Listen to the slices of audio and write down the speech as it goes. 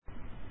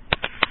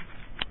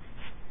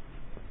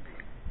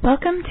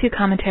Welcome to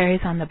Commentaries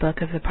on the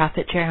Book of the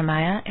Prophet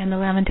Jeremiah and the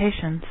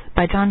Lamentations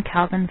by John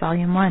Calvin,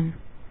 Volume 1.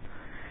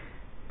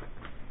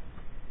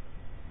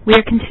 We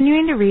are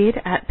continuing to read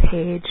at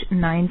page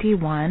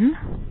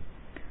 91,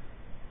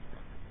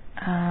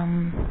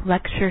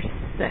 Lecture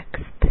 6.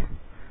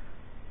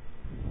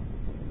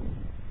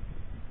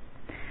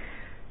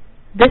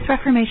 This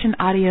Reformation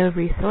audio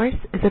resource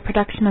is a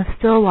production of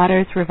Still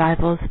Waters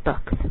Revival's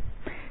books.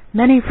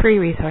 Many free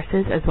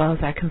resources, as well as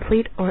our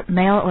complete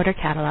mail-order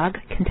catalog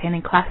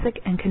containing classic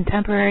and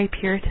contemporary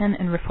Puritan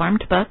and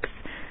Reformed books,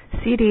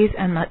 CDs,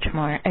 and much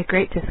more at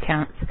great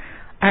discounts,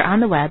 are on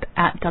the web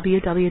at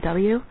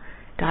www.swrb.com.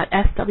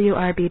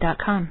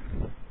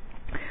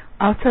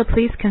 Also,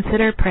 please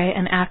consider, pray,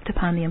 and act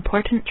upon the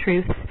important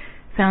truths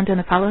found in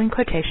the following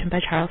quotation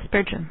by Charles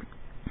Spurgeon.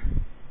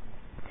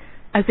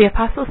 As the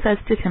Apostle says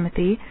to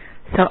Timothy,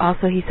 so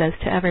also he says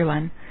to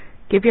everyone,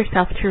 give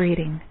yourself to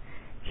reading.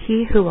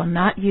 He who will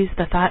not use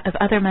the thought of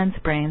other men's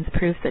brains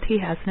proves that he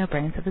has no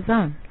brains of his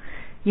own.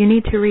 You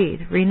need to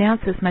read,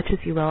 renounce as much as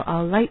you will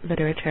all light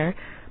literature,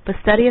 but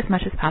study as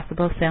much as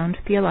possible sound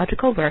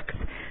theological works,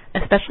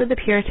 especially the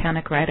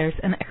Puritanic writers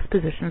and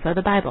expositions of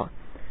the Bible.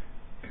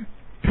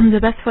 The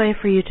best way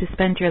for you to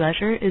spend your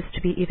leisure is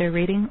to be either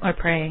reading or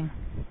praying.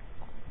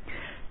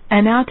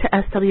 And now to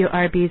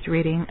SWRB's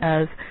reading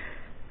of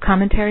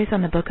Commentaries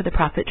on the Book of the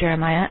Prophet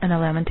Jeremiah and the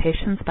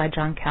Lamentations by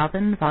John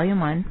Calvin, Volume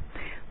 1,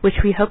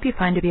 which we hope you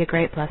find to be a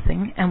great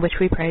blessing, and which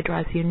we pray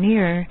draws you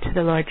nearer to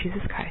the Lord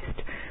Jesus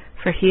Christ.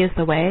 For he is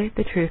the way,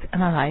 the truth,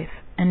 and the life,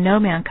 and no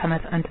man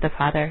cometh unto the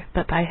Father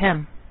but by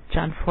him.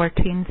 John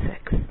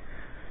 14:6.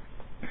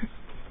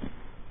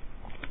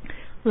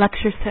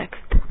 Lecture 6.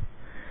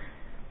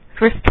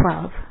 Verse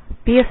 12.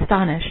 Be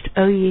astonished,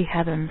 O ye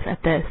heavens,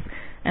 at this,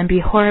 and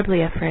be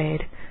horribly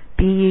afraid.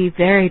 Be ye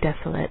very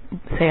desolate,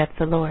 saith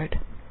the Lord.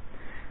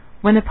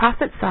 When the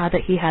prophet saw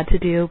that he had to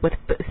do with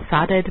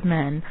besotted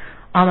men,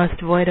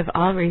 almost void of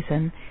all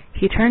reason,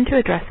 he turned to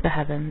address the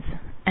heavens,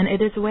 and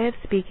it is a way of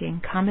speaking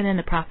common in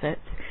the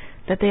prophets,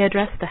 that they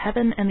address the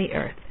heaven and the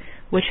earth,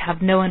 which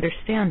have no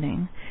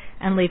understanding,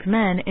 and leave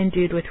men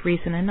endued with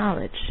reason and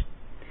knowledge.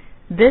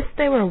 This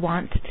they were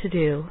wont to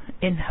do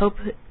in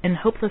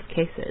hopeless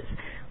cases,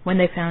 when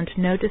they found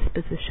no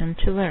disposition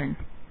to learn.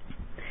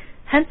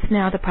 Hence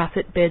now the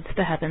prophet bids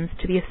the heavens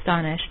to be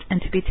astonished,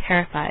 and to be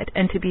terrified,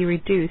 and to be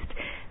reduced,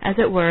 as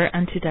it were,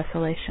 unto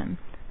desolation,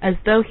 as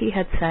though he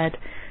had said,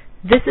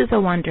 this is a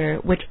wonder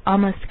which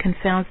almost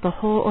confounds the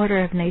whole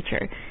order of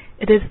nature.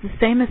 It is the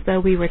same as though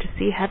we were to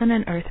see heaven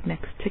and earth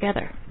mixed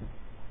together.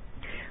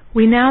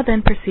 We now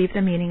then perceive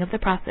the meaning of the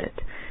prophet,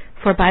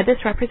 for by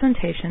this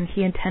representation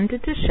he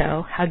intended to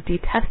show how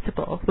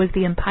detestable was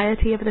the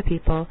impiety of the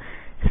people,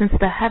 since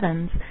the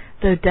heavens,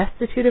 though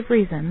destitute of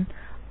reason,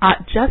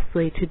 ought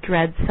justly to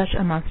dread such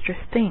a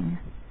monstrous thing.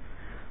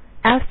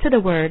 As to the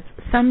words,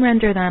 some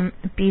render them,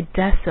 be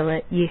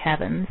desolate, ye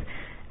heavens,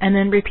 and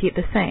then repeat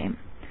the same.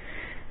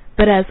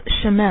 But as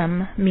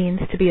shemem means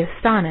to be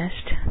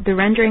astonished, the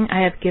rendering I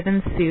have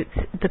given suits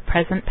the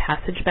present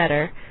passage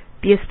better,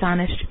 be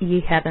astonished,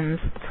 ye heavens,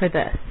 for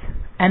this.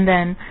 And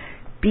then,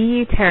 be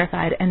ye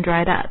terrified and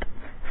dried up,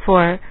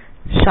 for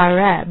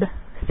shareb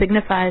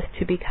signifies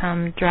to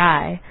become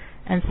dry,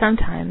 and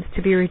sometimes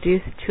to be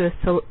reduced to a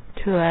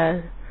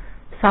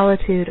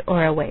solitude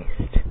or a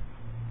waste.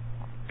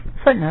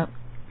 Footnote.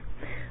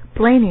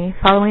 Blayney,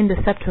 following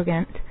the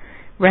Septuagint,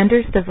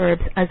 renders the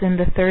verbs as in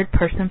the third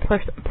person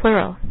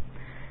plural.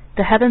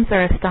 The heavens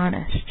are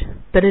astonished,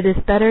 but it is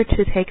better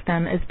to take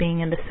them as being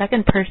in the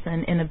second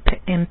person in an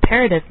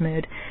imperative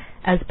mood,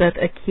 as both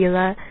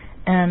Aquila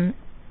and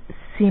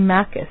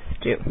Symmachus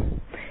do.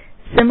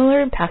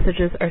 Similar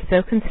passages are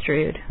so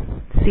construed.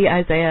 See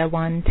Isaiah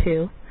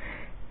 1:2.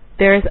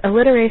 There is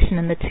alliteration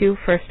in the two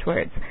first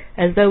words,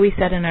 as though we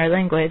said in our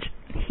language,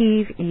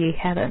 heave ye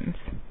heavens.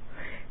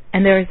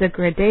 And there is a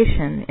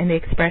gradation in the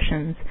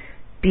expressions,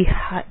 be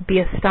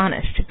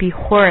astonished, be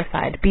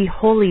horrified, be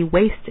wholly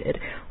wasted,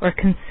 or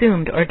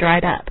consumed, or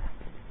dried up.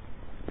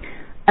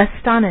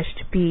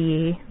 Astonished be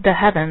ye, the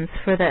heavens,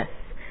 for this,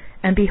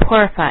 and be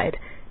horrified,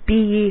 be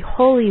ye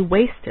wholly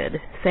wasted,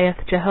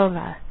 saith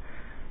Jehovah.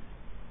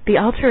 The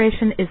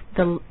alteration is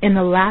in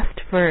the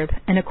last verb,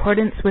 in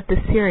accordance with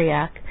the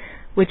Syriac,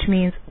 which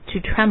means to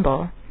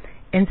tremble,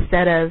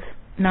 instead of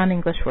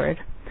non-English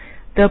word,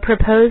 though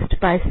proposed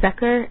by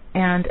Secker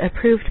and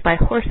approved by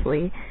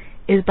Horsley,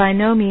 is by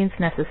no means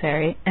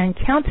necessary, and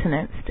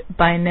countenanced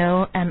by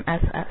no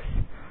MSS.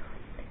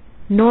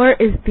 Nor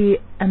is the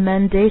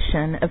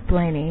emendation of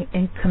Blayney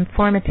in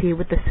conformity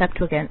with the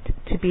Septuagint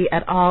to be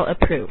at all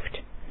approved.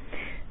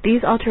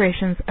 These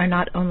alterations are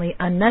not only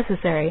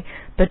unnecessary,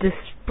 but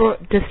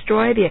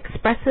destroy the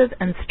expressive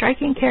and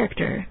striking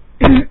character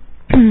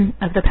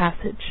of the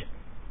passage.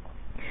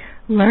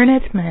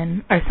 Learned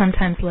men are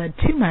sometimes led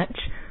too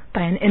much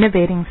by an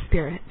innovating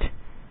spirit.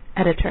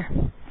 Editor.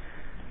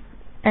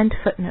 End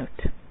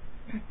footnote.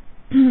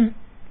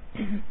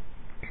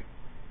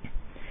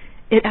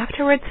 It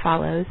afterwards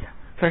follows,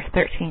 verse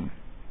 13.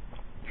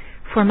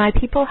 For my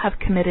people have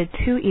committed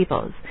two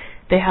evils.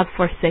 they have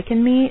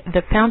forsaken me,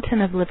 the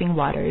fountain of living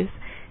waters,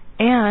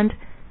 and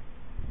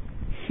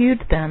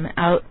hewed them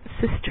out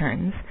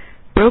cisterns,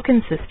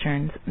 broken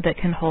cisterns that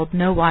can hold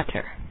no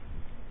water.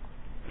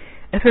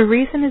 If a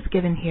reason is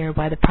given here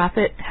why the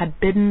prophet had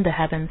bidden the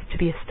heavens to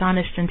be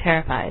astonished and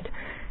terrified,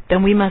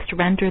 then we must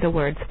render the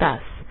words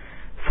thus: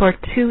 For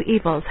 2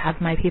 evils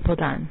have my people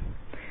done.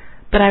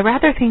 But I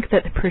rather think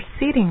that the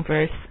preceding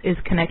verse is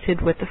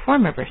connected with the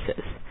former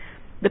verses.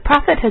 The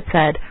prophet had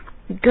said,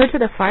 Go to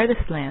the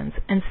farthest lands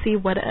and see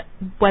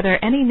whether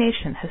any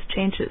nation has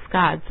changed its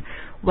gods,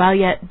 while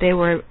yet they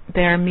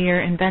are mere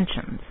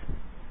inventions.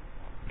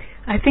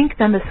 I think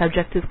then the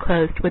subject is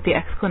closed with the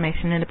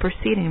exclamation in the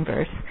preceding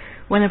verse,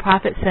 when the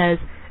prophet says,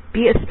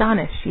 Be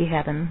astonished, ye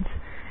heavens.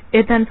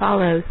 It then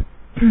follows,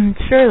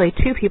 Surely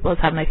 2 evils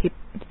have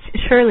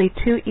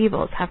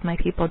my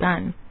people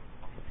done.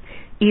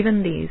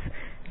 Even these,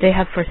 they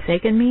have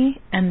forsaken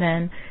me, and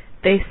then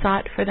they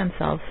sought for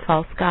themselves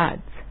false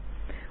gods.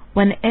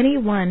 When any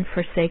one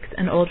forsakes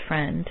an old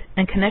friend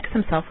and connects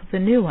himself with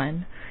a new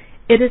one,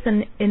 it is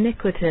an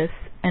iniquitous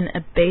and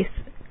a base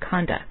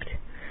conduct.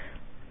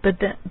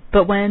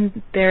 But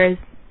when there is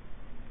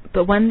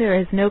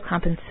no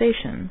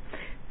compensation,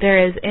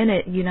 there is in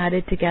it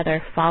united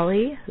together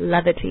folly,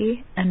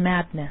 levity, and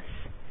madness.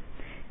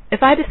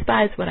 If I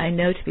despise what I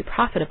know to be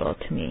profitable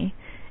to me,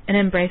 and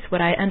embrace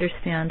what I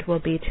understand will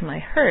be to my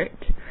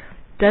hurt,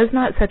 does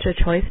not such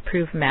a choice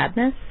prove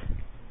madness?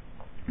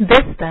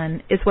 This,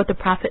 then, is what the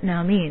prophet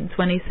now means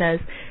when he says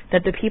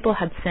that the people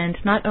had sinned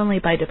not only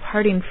by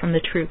departing from the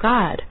true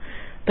God,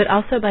 but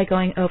also by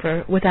going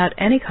over, without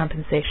any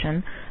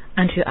compensation,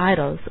 unto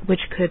idols, which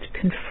could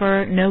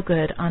confer no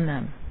good on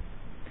them.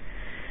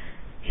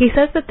 He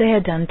says that they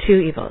had done 2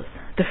 evils.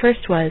 The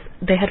first was,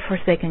 they had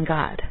forsaken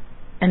God,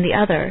 and the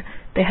other,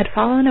 they had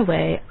fallen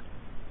away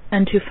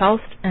unto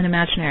false and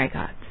imaginary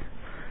gods.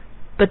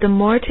 But the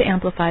more to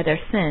amplify their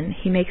sin,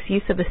 he makes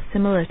use of a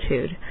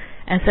similitude,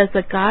 and says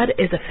that God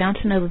is a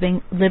fountain of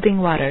living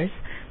waters,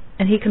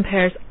 and he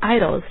compares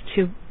idols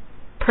to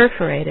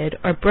perforated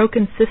or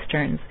broken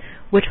cisterns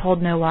which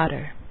hold no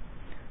water.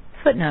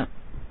 Footnote.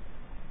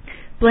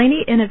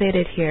 Blaney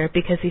innovated here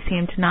because he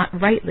seemed not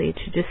rightly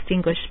to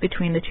distinguish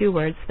between the 2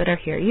 words that are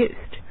here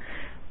used.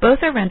 Both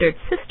are rendered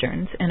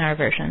cisterns in our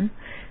version,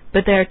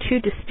 but they are 2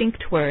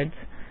 distinct words,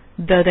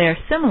 though they are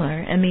similar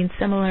and mean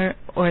similar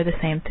or the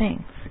same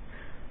things.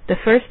 The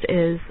first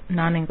is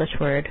non-English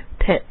word,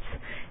 pits,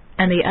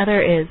 and the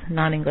other is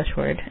non-English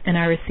word in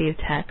our received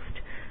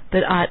text,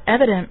 but ought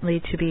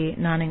evidently to be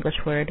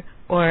non-English word,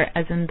 or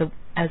as in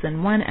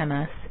 1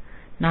 MS,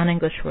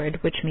 non-English word,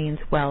 which means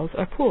wells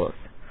or pools.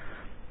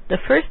 The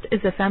first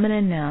is a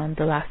feminine noun,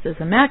 the last is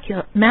a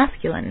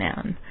masculine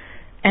noun,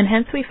 and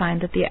hence we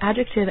find that the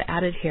adjective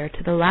added here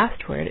to the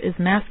last word is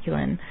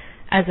masculine,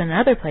 as in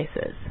other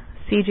places.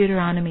 See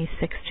Deuteronomy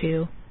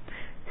 6:2,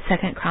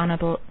 2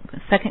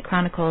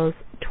 Chronicles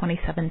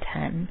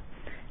 27:10,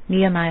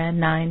 Nehemiah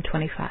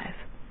 9:25,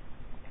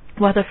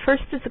 while the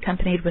first is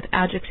accompanied with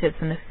adjectives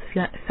in the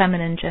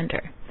feminine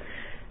gender.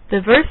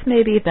 The verse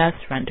may be thus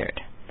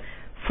rendered: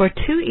 For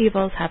 2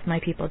 evils have my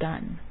people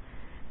done.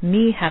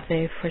 Me have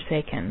they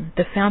forsaken,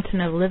 the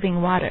fountain of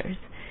living waters,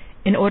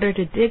 in order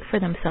to dig for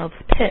themselves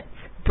pits,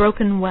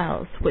 broken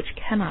wells, which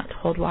cannot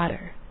hold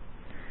water.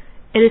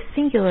 It is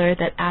singular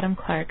that Adam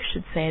Clarke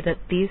should say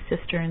that these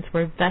cisterns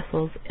were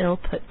vessels ill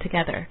put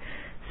together,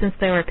 since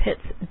they were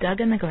pits dug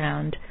in the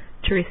ground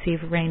to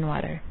receive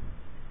rainwater.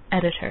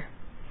 Editor.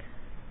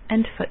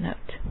 End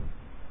footnote.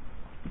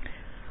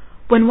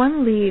 When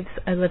one leaves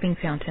a living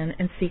fountain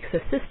and seeks a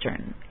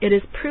cistern, it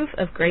is proof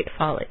of great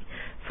folly,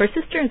 for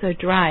cisterns are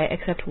dry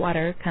except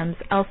water comes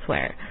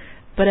elsewhere,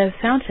 but a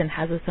fountain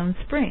has its own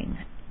spring.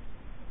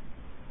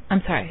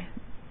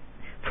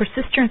 For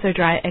cisterns are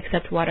dry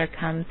except water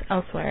comes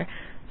elsewhere,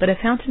 but a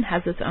fountain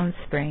has its own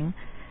spring,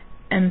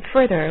 and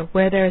further,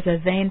 where there is a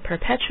vein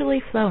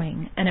perpetually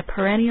flowing and a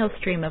perennial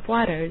stream of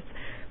waters,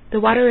 the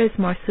water is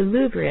more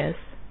salubrious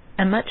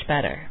and much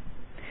better.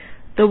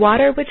 The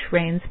water which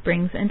rains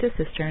brings into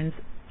cisterns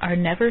are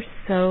never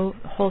so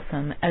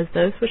wholesome as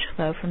those which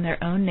flow from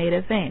their own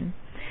native vein,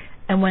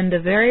 and when the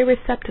very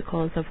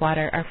receptacles of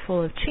water are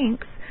full of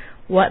chinks,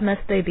 what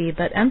must they be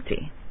but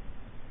empty?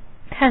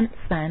 Hence,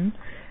 then,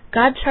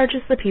 God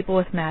charges the people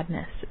with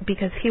madness,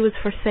 because he was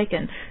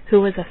forsaken,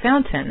 who was a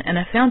fountain, and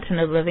a fountain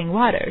of living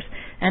waters,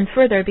 and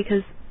further,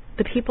 because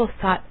the people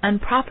sought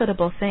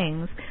unprofitable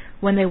things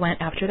when they went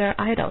after their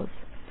idols.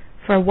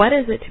 For what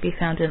is it to be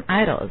found in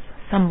idols?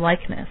 Some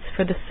likeness,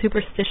 for the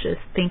superstitious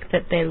think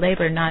that they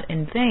labor not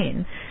in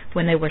vain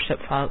when they worship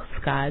false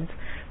gods,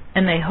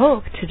 and they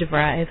hope to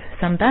derive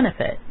some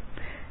benefit.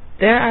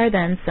 There are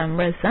then some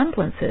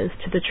resemblances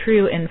to the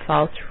true in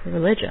false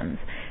religions,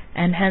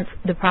 and hence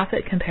the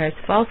prophet compares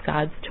false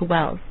gods to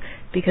wells,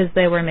 because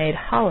they were made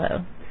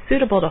hollow,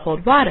 suitable to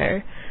hold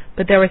water,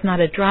 but there was not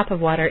a drop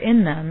of water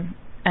in them,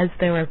 as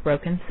they were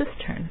broken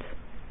cisterns.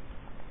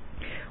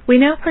 We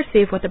now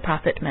perceive what the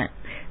prophet meant,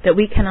 that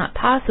we cannot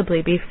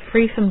possibly be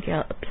free from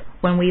guilt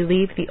when we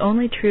leave the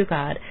only true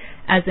God,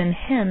 as in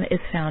him is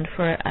found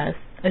for us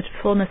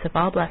of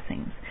all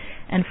blessings,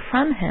 and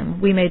from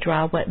him we may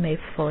draw what may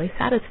fully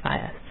satisfy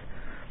us.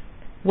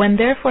 When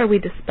therefore we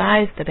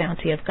despise the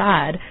bounty of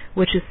God,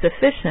 which is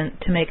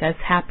sufficient to make us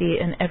happy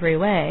in every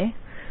way,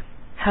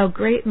 how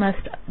great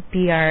must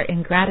be our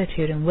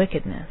ingratitude and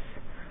wickedness.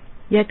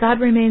 Yet God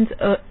remains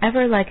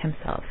ever like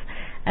himself,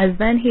 as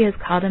then he has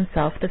called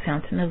himself the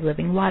fountain of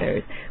living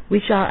waters.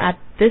 We shall at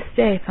this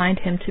day find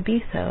him to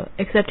be so,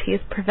 except he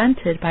is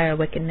prevented by our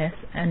wickedness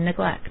and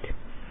neglect.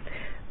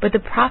 But the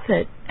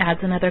prophet adds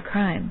another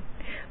crime.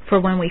 For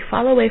when we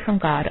fall away from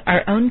God,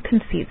 our own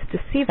conceits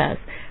deceive us,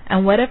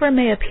 and whatever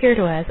may appear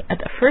to us at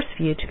the first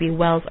view to be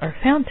wells or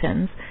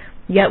fountains,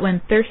 yet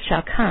when thirst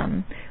shall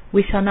come,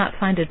 we shall not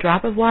find a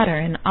drop of water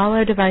in all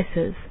our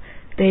devices,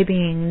 they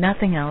being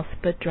nothing else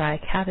but dry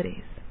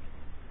cavities.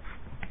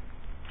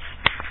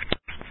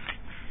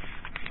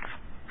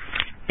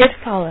 It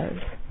follows,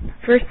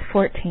 verse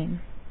 14,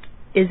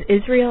 Is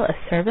Israel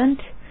a servant?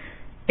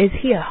 Is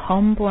he a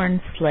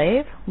home-born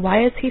slave?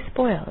 Why is he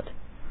spoiled?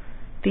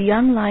 The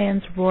young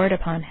lions roared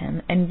upon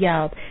him and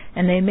yelled,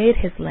 and they made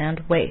his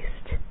land waste.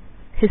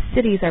 His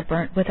cities are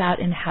burnt without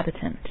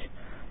inhabitant.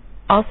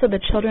 Also the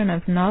children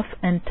of Noph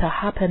and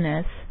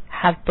Tahpanhes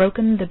have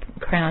broken the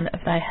crown of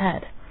thy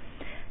head.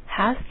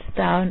 Hast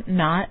thou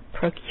not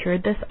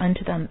procured this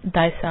unto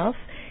thyself,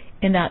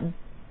 in that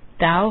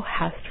thou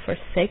hast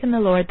forsaken the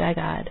Lord thy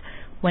God,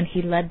 when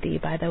he led thee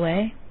by the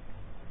way?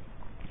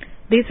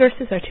 These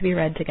verses are to be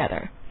read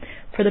together.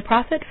 For the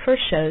prophet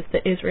first shows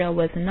that Israel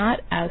was not,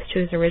 as to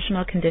his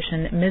original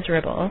condition,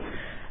 miserable,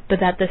 but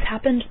that this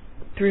happened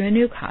through a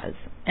new cause,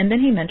 and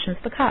then he mentions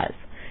the cause.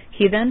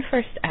 He then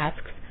first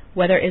asks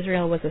whether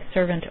Israel was a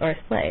servant or a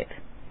slave.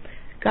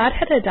 God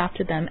had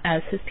adopted them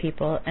as his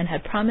people and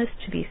had promised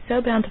to be so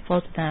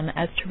bountiful to them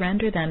as to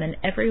render them in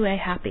every way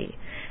happy.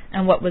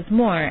 And what was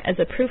more, as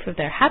a proof of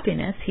their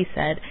happiness, he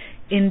said,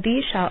 In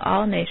thee shall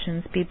all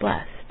nations be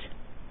blessed.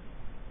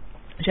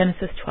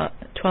 Genesis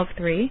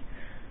 12:3,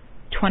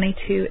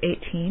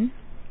 22:18,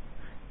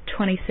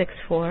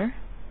 26:4,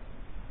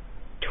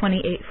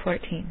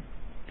 28:14.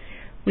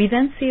 We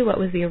then see what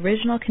was the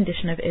original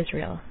condition of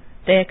Israel.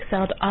 They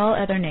excelled all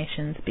other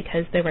nations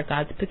because they were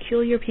God's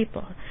peculiar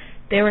people.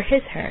 They were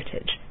his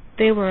heritage.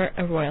 They were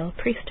a royal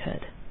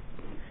priesthood.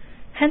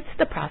 Hence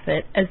the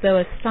prophet, as though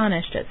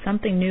astonished at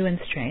something new and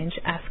strange,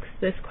 asks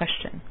this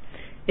question,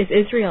 Is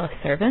Israel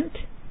a servant?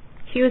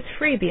 He was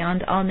free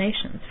beyond all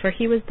nations, for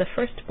he was the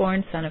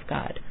firstborn son of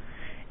God.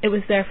 It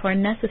was therefore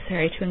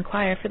necessary to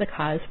inquire for the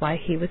cause why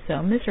he was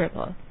so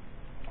miserable.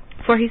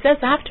 For he says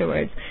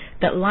afterwards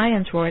that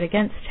lions roared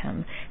against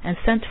him and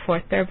sent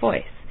forth their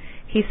voice.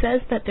 He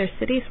says that their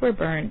cities were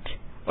burnt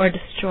or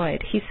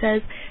destroyed. He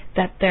says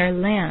that their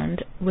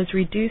land was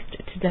reduced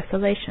to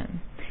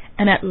desolation.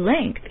 And at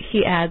length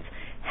he adds,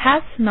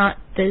 Has not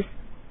this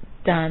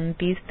done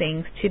these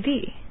things to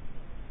thee?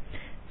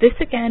 This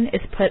again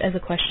is put as a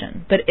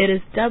question, but it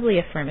is doubly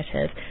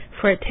affirmative,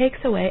 for it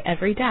takes away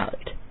every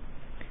doubt.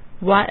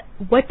 What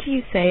do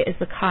you say is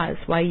the cause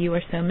why you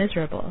are so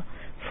miserable?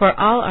 For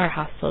all are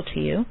hostile to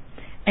you,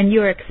 and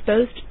you are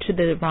exposed to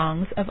the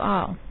wrongs of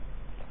all.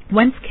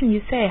 Whence can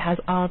you say has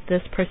all of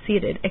this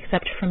proceeded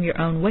except from your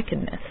own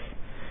wickedness?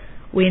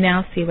 We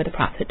now see what the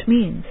prophet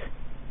means.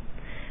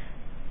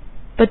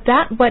 But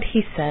that what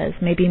he says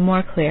may be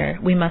more clear,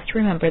 we must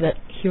remember that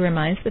he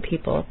reminds the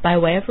people, by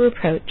way of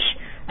reproach,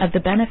 of the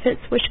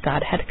benefits which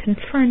God had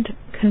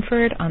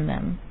conferred on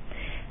them.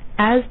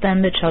 As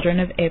then the children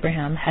of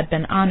Abraham had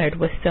been honored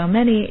with so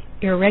many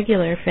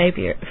irregular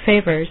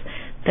favors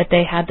that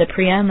they had the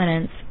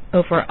preeminence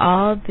over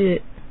all the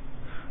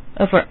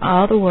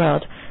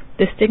world,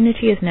 this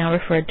dignity is now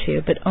referred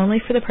to, but only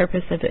for the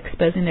purpose of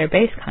exposing their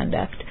base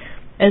conduct,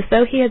 as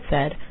though he had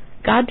said,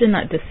 God did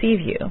not deceive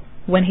you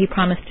when he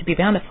promised to be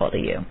bountiful to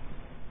you.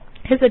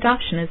 His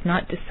adoption is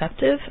not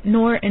deceptive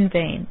nor in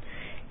vain.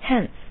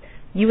 Hence,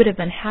 you would have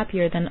been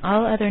happier than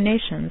all other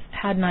nations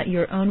had not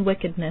your own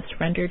wickedness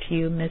rendered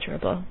you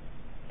miserable.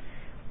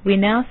 We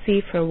now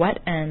see for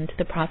what end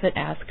the prophet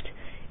asked,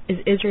 Is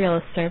Israel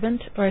a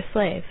servant or a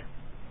slave?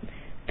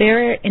 They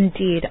are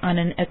indeed on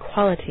an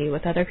equality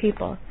with other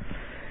people,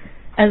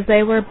 as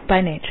they were by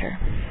nature.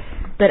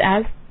 But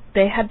as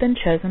they had been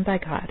chosen by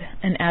God,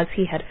 and as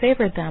he had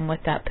favored them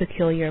with that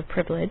peculiar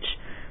privilege,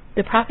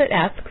 the prophet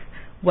asks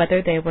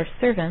whether they were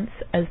servants,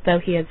 as though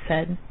he had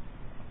said,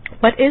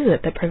 What is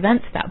it that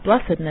prevents that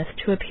blessedness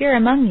to appear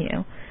among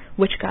you,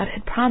 which God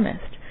had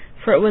promised?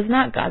 For it was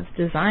not God's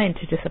design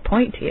to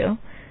disappoint you.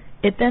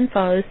 It then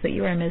follows that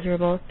you are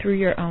miserable through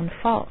your own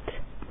fault.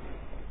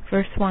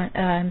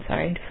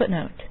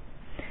 Footnote.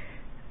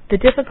 The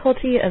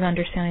difficulty of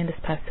understanding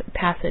this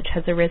passage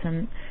has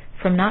arisen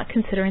from not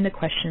considering the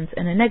questions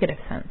in a negative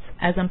sense,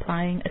 as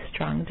implying a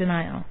strong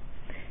denial.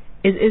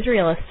 Is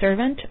Israel a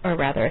servant, or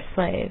rather a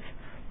slave?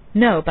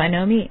 No, by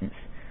no means.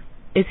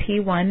 Is he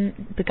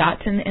one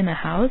begotten in the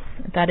house,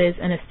 that is,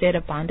 in a state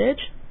of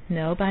bondage?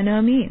 No, by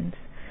no means.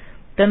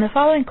 Then the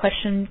following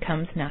question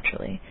comes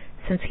naturally,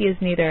 since he is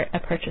neither a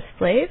purchased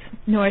slave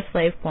nor a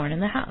slave born in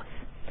the house.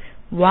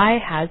 Why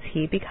has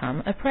he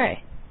become a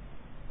prey?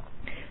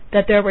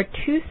 That there were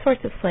two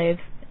sorts of slaves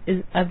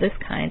of this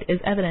kind is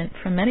evident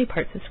from many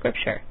parts of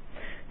Scripture.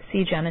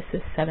 See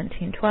Genesis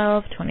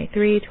 17:12,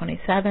 23,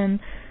 27,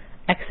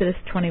 Exodus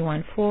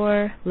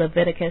 21:4,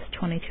 Leviticus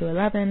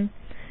 22:11.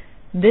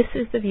 This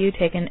is the view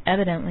taken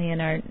evidently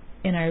in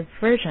our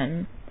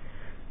version.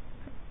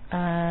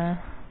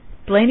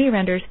 Blaney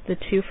renders the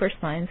two first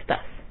lines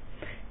thus: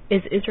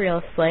 Is Israel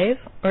a slave,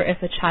 or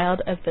if a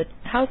child of the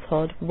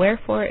household,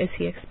 wherefore is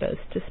he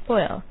exposed to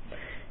spoil?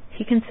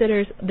 He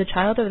considers the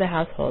child of the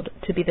household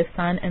to be the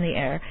son and the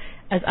heir,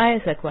 as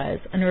Isaac was,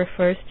 and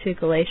refers to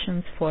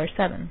Galatians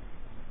 4:7.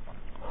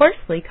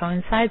 Horsley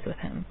coincides with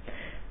him,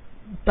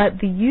 but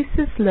the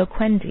usus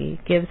loquendi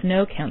gives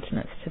no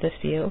countenance to this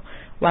view,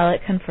 while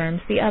it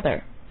confirms the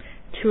other.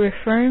 To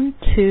refer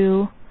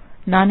to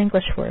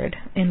non-English word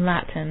in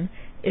Latin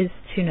is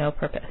to no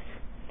purpose.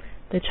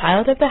 The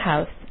child of the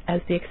house,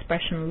 as the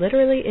expression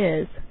literally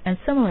is, and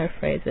similar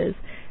phrases,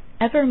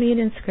 ever mean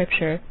in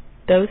Scripture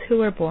those who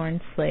were born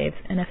slaves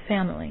in a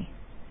family.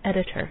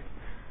 Editor.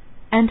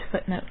 End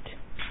footnote.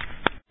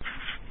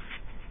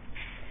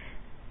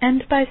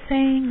 And by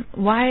saying,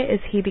 why is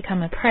he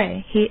become a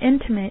prey, he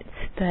intimates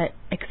that,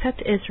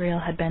 except Israel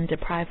had been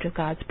deprived of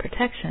God's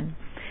protection,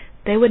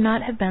 they would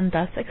not have been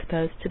thus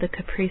exposed to the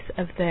caprice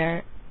of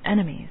their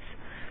enemies.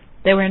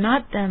 They were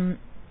not then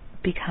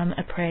become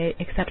a prey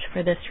except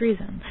for this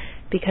reason,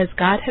 because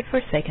God had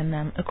forsaken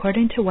them,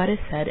 according to what is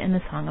said in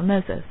the Song of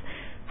Moses.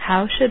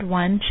 How should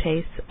one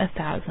chase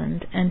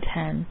 1,000, and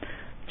 10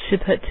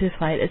 should put to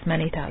flight as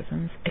many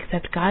thousands,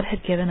 except God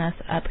had given us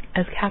up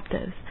as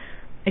captives,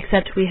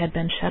 except we had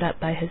been shut up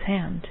by his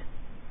hand?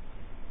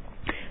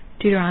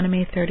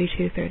 Deuteronomy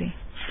 32:30.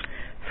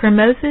 For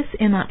Moses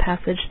in that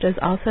passage does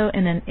also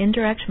in an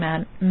indirect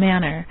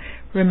manner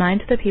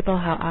remind the people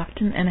how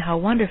often and how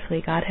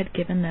wonderfully God had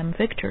given them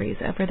victories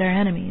over their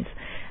enemies,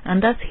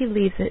 and thus he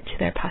leaves it to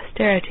their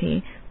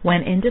posterity,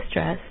 when in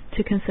distress,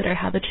 to consider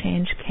how the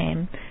change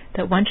came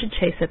that one should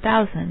chase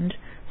 1,000,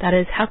 that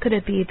is, how could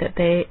it be that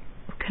they,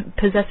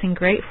 possessing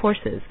great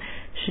forces,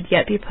 should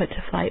yet be put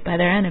to flight by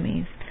their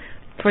enemies?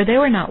 For they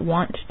were not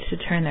wont to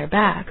turn their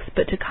backs,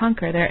 but to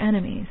conquer their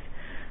enemies.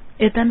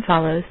 It then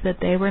follows that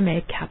they were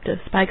made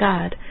captives by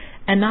God,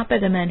 and not by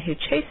the men who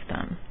chased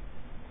them.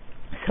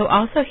 So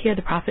also here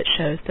the prophet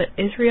shows that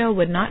Israel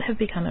would not have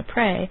become a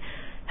prey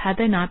had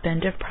they not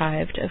been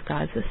deprived of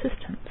God's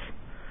assistance.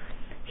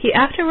 He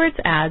afterwards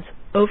adds,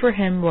 over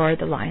him roared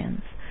the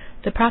lions.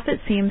 The prophet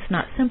seems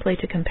not simply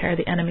to compare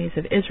the enemies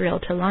of Israel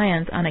to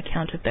lions on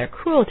account of their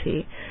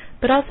cruelty,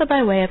 but also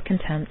by way of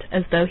contempt,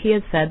 as though he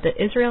had said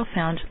that Israel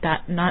found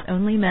that not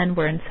only men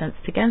were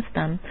incensed against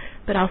them,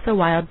 but also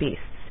wild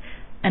beasts,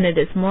 and it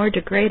is more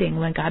degrading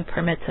when God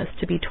permits us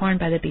to be torn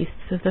by the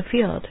beasts of the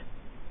field.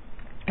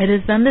 It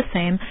is then the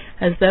same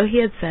as though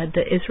he had said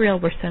that Israel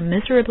were so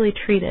miserably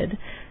treated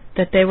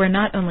that they were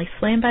not only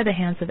slain by the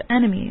hands of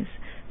enemies,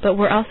 but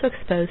were also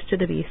exposed to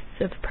the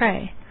beasts of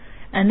prey.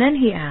 And then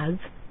he adds,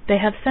 they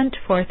have sent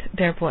forth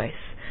their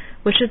voice,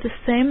 which is the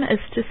same as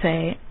to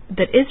say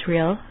that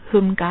Israel,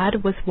 whom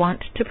God was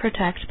wont to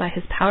protect by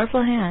his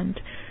powerful hand,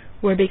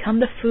 were become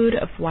the food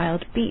of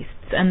wild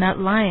beasts, and that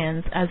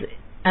lions, as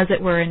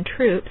it were in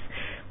troops,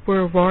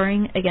 were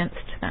roaring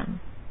against them.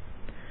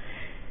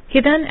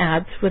 He then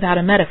adds, without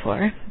a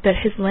metaphor,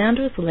 that his land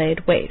was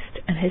laid waste,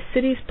 and his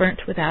cities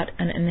burnt without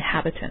an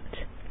inhabitant.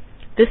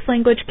 This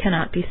language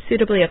cannot be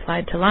suitably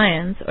applied to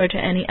lions or to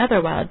any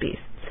other wild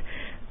beasts,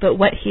 but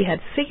what he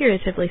had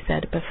figuratively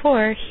said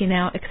before, he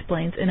now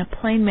explains in a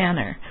plain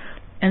manner,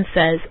 and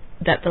says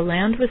that the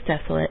land was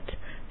desolate,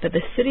 that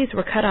the cities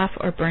were cut off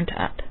or burnt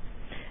up.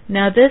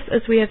 Now this,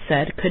 as we have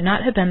said, could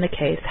not have been the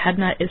case had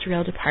not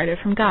Israel departed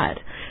from God,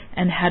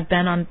 and had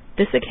been on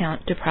this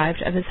account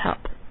deprived of his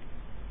help.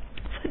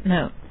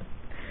 Footnote.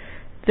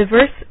 The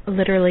verse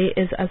literally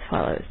is as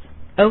follows: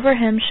 Over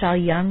him shall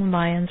young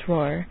lions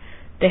roar,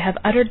 they have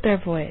uttered their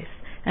voice,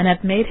 and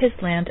have made his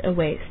land a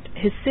waste.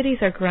 His cities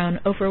are grown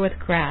over with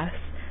grass,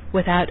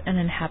 without an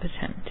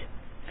inhabitant.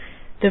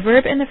 The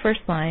verb in the first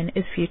line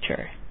is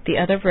future. The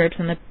other verbs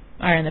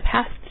are in the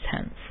past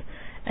tense,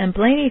 and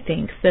Blaney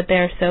thinks that they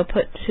are so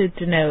put to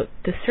denote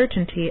the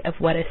certainty of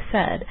what is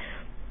said,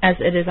 as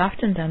it is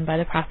often done by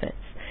the prophets,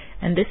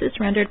 and this is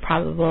rendered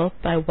probable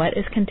by what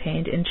is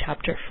contained in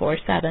chapter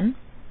 4:7,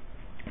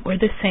 where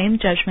the same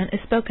judgment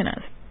is spoken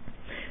of.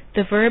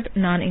 The verb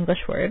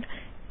non-English word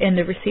in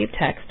the received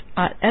text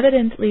ought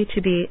evidently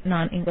to be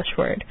non-English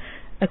word,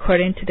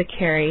 according to the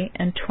Carey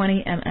and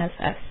 20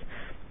 MSS,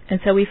 and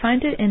so we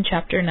find it in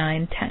chapter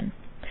 9:10.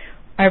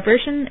 Our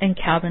version and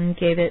Calvin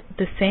gave it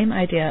the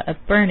idea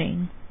of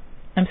burning,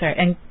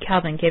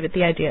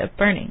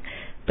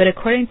 but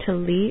according to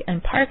Lee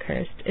and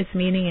Parkhurst, its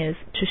meaning is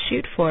to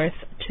shoot forth,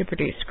 to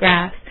produce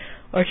grass,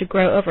 or to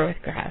grow over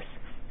with grass,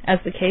 as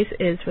the case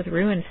is with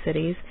ruined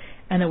cities,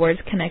 and the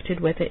words connected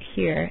with it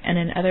here and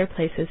in other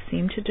places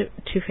seem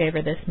to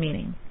favor this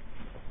meaning.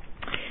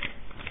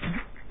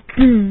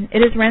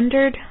 It is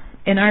rendered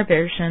in our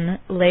version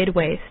laid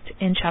waste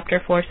in chapter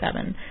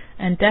 4:7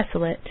 and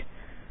desolate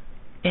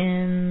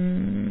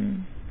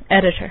in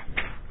editor.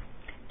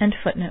 End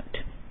footnote.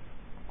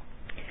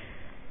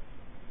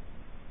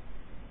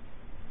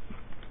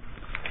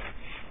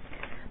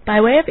 By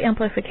way of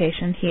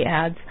amplification, he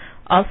adds,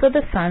 also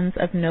the sons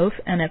of Noph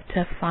and of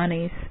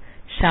Tephanes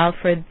shall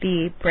for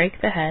thee break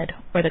the head,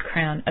 or the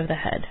crown of the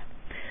head.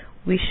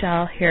 We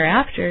shall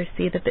hereafter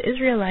see that the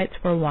Israelites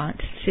were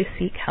wont to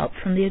seek help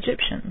from the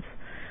Egyptians.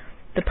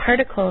 The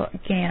particle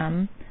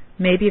gam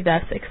may be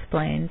thus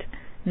explained,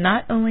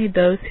 not only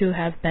those who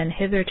have been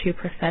hitherto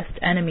professed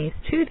enemies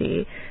to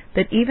thee,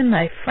 but even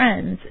thy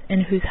friends,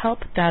 in whose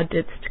help thou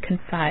didst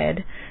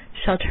confide,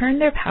 shall turn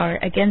their power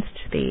against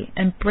thee,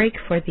 and break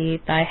for thee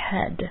thy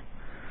head.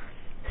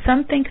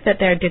 Some think that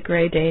their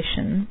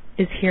degradation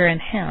is here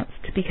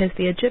enhanced, because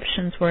the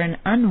Egyptians were an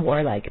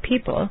unwarlike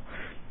people,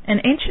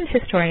 and ancient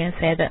historians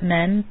say that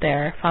men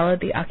there followed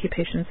the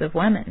occupations of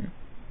women.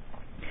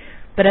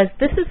 But as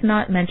this is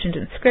not mentioned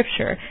in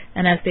Scripture,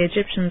 and as the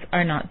Egyptians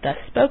are not thus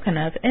spoken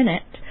of in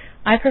it,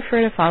 I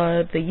prefer to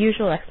follow the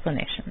usual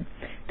explanation,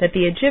 that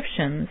the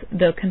Egyptians,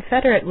 though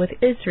confederate with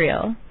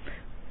Israel,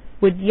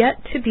 would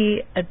yet to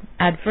be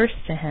adverse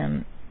to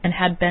him, and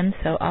had been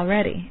so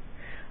already.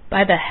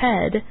 By the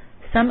head,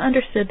 some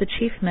understood the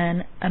chief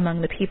men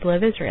among the people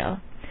of Israel,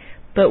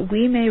 but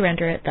we may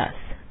render it thus: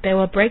 they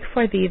will break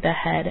for thee the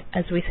head,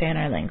 as we say in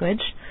our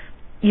language,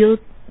 ils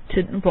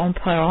te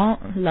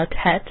romperont la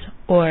tête,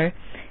 or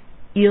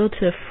ils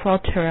te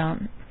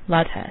frotteront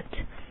la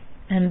tête.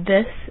 And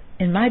this,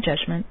 in my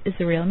judgment, is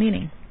the real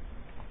meaning.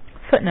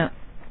 Footnote.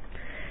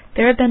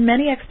 There have been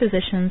many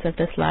expositions of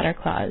this latter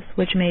clause,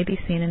 which may be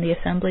seen in the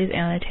Assembly's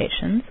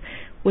annotations,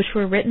 which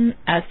were written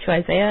as to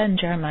Isaiah and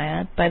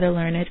Jeremiah by the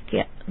learned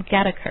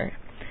Gattaker.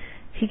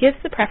 He gives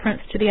the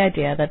preference to the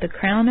idea that the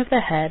crown of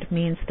the head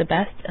means the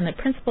best and the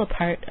principal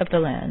part of the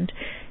land,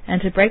 and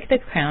to break the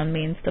crown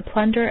means the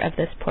plunder of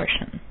this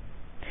portion.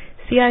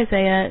 See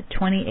Isaiah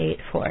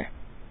 28:4.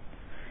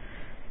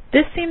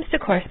 This seems to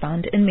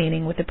correspond in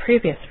meaning with the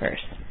previous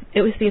verse.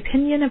 It was the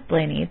opinion of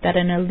Blaney that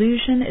an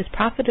allusion is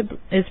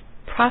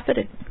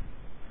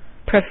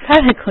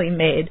prophetically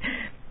made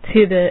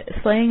to the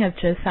slaying of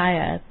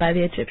Josiah by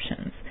the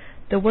Egyptians.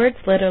 The words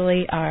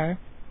literally are,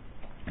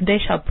 they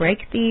shall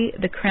break thee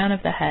the crown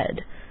of the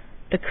head.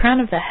 The crown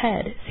of the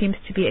head seems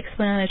to be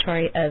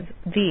explanatory of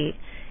thee.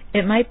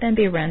 It might then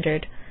be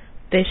rendered,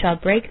 they shall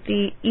break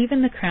thee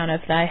even the crown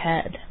of thy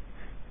head.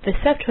 The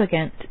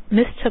Septuagint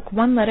mistook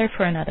one letter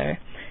for another,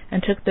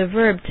 and took the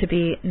verb to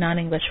be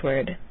non-English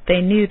word, they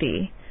knew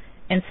thee,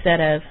 instead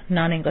of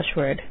non-English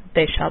word,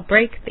 they shall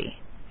break thee.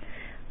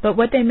 But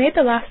what they made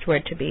the last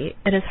word to be,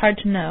 it is hard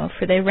to know,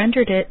 for they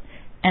rendered it,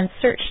 and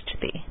searched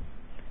thee.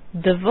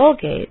 The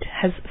Vulgate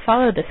has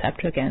followed the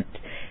Septuagint,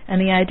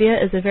 and the idea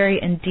is a very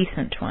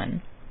indecent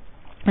one,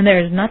 and there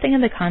is nothing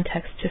in the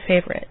context to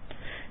favor it.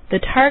 The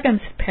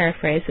Targum's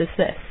paraphrase is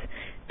this: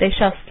 they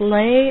shall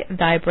slay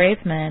thy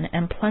brave men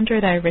and plunder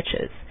thy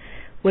riches,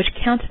 which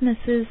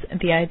countenances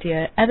the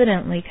idea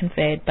evidently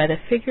conveyed by the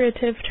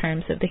figurative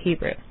terms of the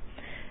Hebrew.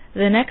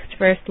 The next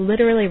verse,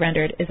 literally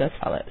rendered, is as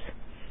follows: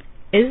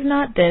 is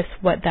not this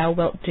what thou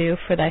wilt do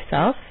for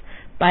thyself,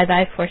 by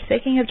thy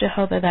forsaking of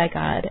Jehovah thy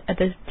God, at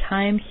the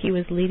time he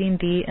was leading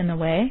thee in the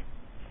way?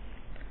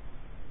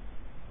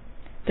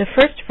 The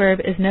first verb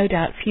is no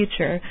doubt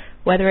future,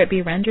 whether it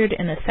be rendered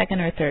in the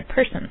second or third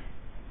person.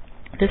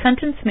 The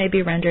sentence may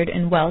be rendered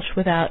in Welsh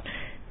without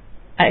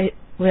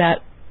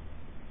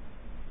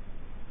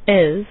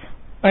is,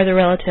 or the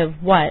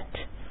relative what,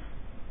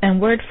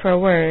 and word for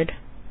word,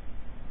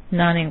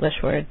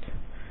 non-English words,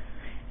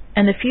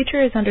 and the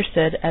future is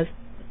understood as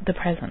the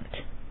present.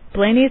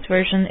 Blaney's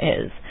version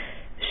is,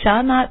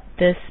 shall not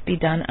this be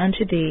done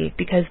unto thee,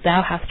 because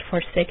thou hast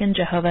forsaken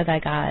Jehovah thy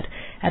God,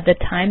 at the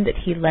time that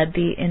he led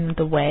thee in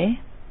the way?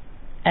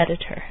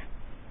 Editor.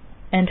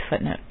 End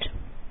footnote.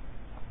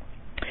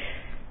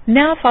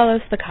 Now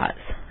follows the cause.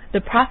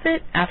 The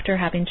prophet, after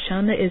having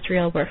shown that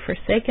Israel were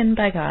forsaken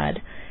by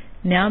God,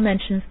 now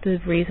mentions the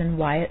reason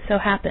why it so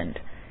happened.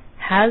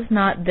 Has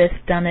not this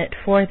done it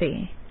for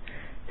thee?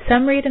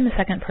 Some read in the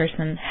second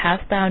person,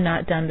 hast thou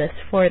not done this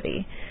for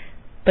thee?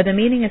 But the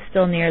meaning is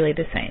still nearly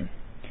the same.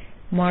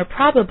 More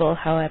probable,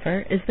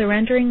 however, is the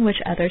rendering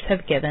which others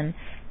have given,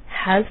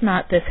 has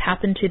not this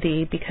happened to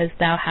thee because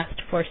thou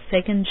hast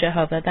forsaken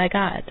Jehovah thy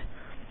God?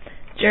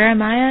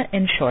 Jeremiah,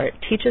 in short,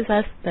 teaches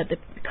us that the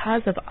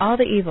cause of all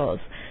the evils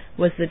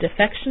was the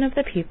defection of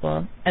the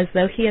people, as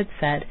though he had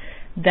said,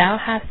 thou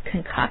hast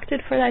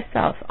concocted for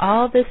thyself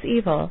all this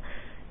evil,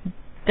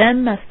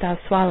 then must thou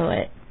swallow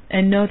it,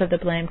 and know that the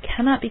blame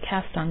cannot be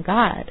cast on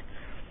God,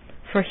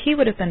 for he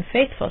would have been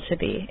faithful to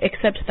thee,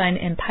 except thine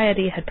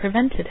impiety had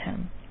prevented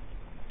him.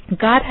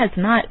 God has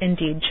not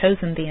indeed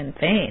chosen thee in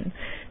vain,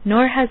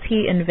 nor has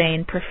he in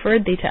vain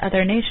preferred thee to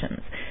other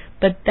nations,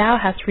 but thou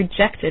hast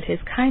rejected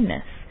his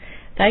kindness.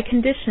 Thy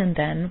condition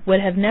then would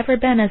have never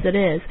been as it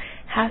is,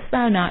 hast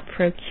thou not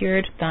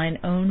procured thine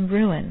own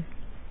ruin.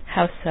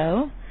 How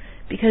so?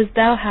 Because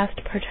thou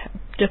hast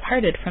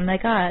departed from thy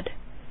God.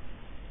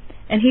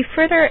 And he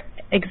further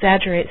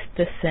exaggerates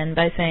this sin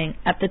by saying,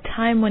 at the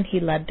time when he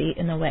led thee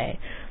in the way.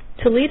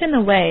 To lead in the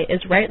way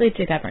is rightly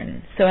to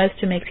govern, so as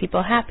to make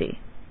people happy.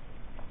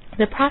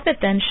 The prophet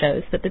then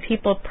shows that the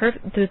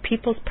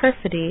people's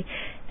perfidy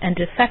and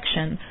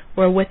defection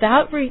were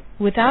without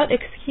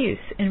excuse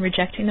in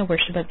rejecting the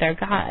worship of their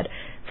God,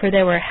 for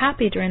they were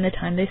happy during the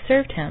time they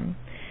served him.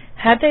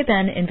 Had they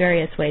been in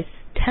various ways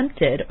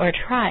tempted or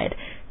tried,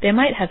 they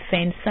might have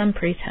feigned some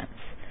pretense.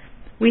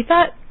 We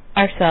thought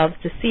ourselves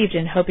deceived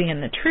in hoping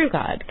in the true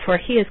God, for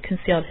he has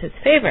concealed his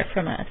favor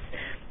from us.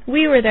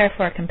 We were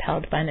therefore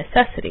compelled by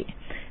necessity.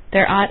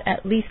 There ought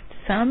at least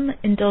some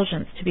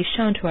indulgence to be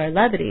shown to our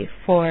levity,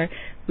 for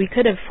we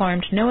could have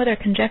formed no other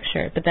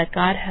conjecture but that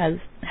God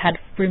had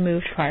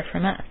removed far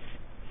from us.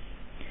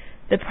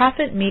 The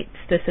prophet meets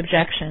this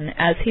objection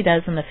as he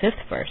does in the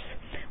 5th verse.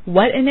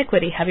 What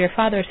iniquity have your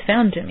fathers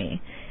found in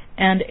me?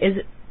 And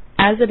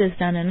as it is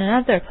done in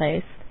another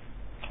place,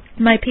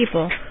 my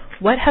people,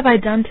 what have I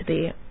done to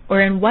thee,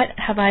 or in what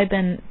have I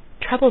been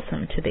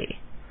troublesome to thee?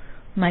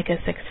 Micah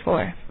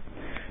 6:4.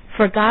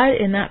 For God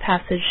in that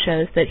passage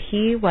shows that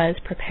he was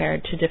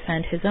prepared to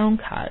defend his own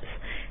cause,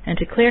 and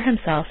to clear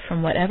himself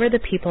from whatever the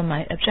people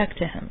might object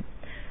to him.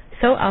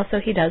 So also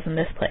he does in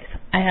this place.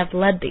 I have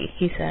led thee,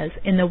 he says,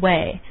 in the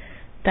way,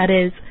 that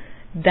is,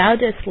 thou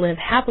didst live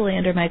happily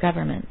under my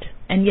government,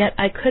 and yet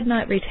I could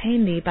not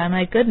retain thee by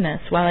my goodness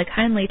while I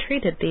kindly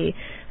treated thee,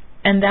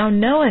 and thou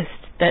knowest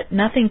that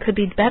nothing could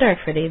be better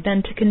for thee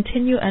than to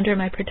continue under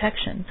my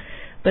protection,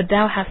 but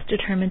thou hast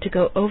determined to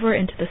go over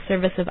into the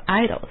service of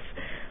idols.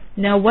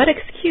 Now what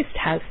excuse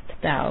hast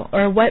thou,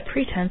 or what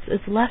pretense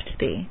is left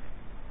thee?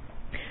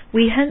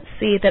 We hence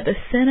see that the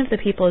sin of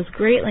the people is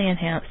greatly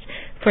enhanced,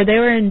 for they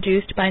were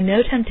induced by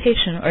no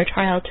temptation or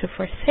trial to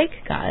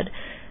forsake God,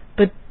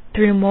 but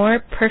through more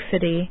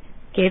perfidy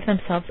gave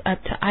themselves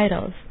up to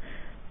idols.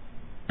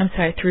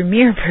 Through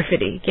mere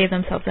perfidy gave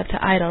themselves up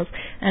to idols,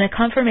 and a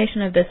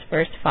confirmation of this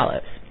verse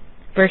follows.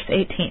 Verse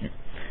 18.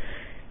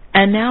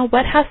 And now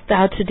what hast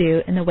thou to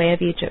do in the way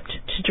of Egypt,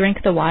 to drink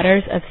the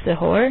waters of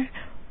Sihor?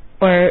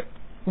 Or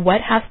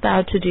what hast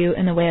thou to do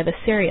in the way of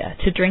Assyria,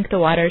 to drink the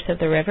waters of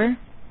the river?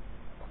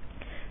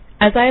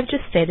 As I have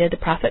just stated, the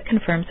prophet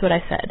confirms what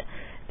I said,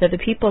 that the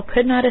people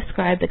could not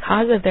ascribe the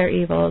cause of their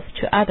evils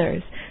to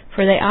others,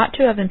 for they ought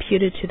to have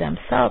imputed to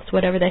themselves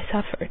whatever they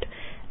suffered.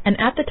 And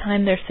at the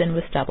time their sin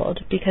was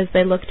doubled, because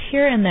they looked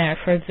here and there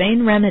for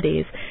vain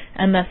remedies,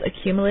 and thus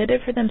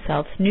accumulated for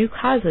themselves new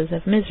causes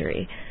of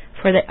misery,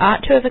 for they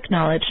ought to have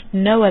acknowledged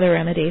no other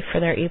remedy for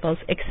their evils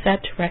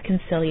except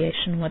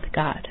reconciliation with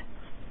God.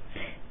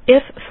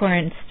 If, for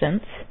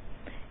instance,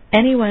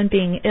 anyone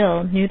being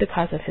ill knew the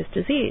cause of his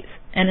disease,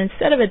 and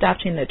instead of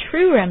adopting the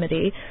true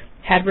remedy,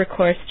 had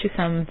recourse to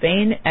some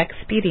vain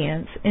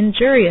expedients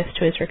injurious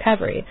to his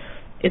recovery,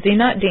 is he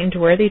not deemed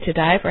worthy to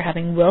die for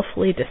having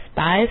willfully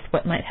despised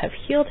what might have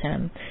healed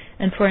him,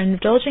 and for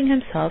indulging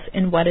himself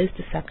in what is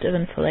deceptive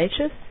and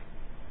fallacious?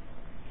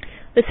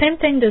 The same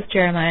thing does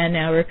Jeremiah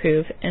now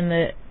reprove in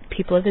the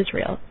people of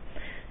Israel.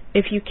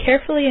 If you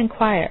carefully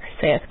inquire,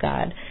 saith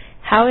God,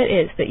 how it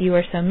is that you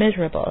are so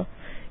miserable,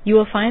 you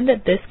will find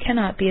that this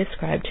cannot be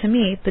ascribed to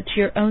me, but to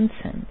your own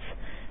sins.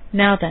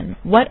 Now then,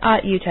 what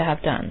ought you to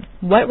have done?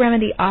 What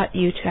remedy ought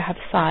you to have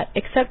sought,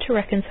 except to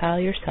reconcile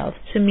yourselves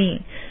to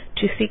me,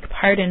 to seek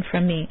pardon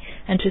from me,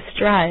 and to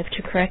strive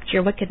to correct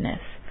your wickedness?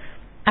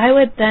 I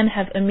would then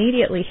have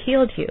immediately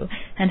healed you,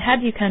 and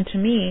had you come to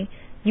me,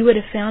 you would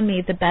have found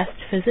me the best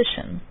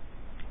physician.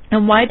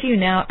 And why do you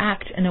now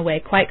act in a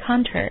way quite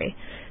contrary?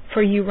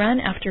 For you run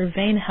after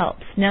vain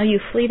helps. Now you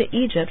flee to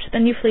Egypt,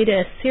 then you flee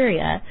to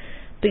Assyria,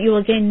 but you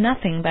will gain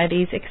nothing by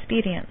these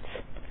expedients.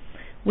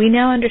 We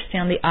now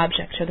understand the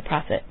object of the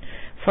prophet,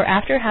 for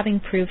after having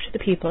proved the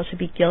people to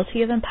be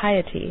guilty of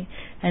impiety,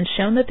 and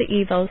shown that the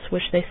evils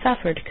which they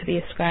suffered could be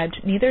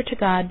ascribed neither to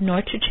God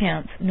nor to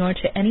chance, nor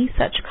to any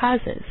such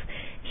causes,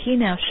 he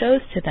now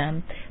shows to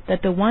them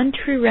that the one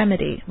true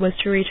remedy was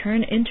to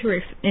return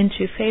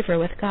into favor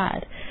with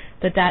God,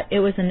 but that it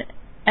was an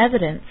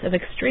evidence of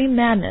extreme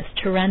madness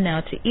to run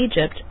now to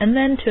Egypt and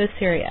then to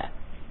Assyria.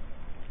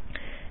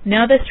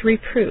 Now this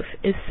reproof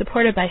is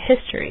supported by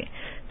history,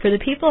 for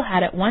the people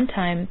had at one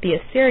time the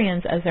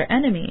Assyrians as their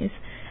enemies,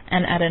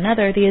 and at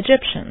another the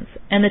Egyptians,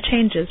 and the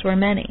changes were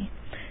many.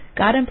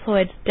 God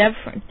employed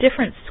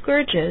different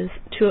scourges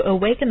to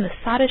awaken the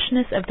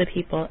sottishness of the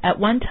people. At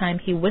one time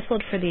he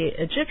whistled for the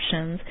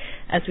Egyptians,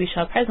 as we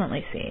shall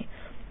presently see.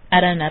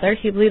 At another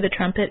he blew the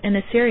trumpet in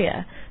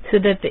Assyria, so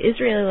that the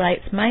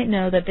Israelites might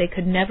know that they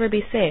could never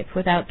be saved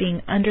without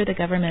being under the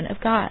government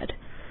of God.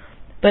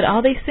 But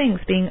all these things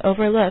being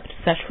overlooked,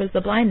 such was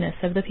the blindness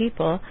of the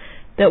people,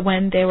 that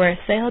when they were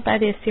assailed by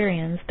the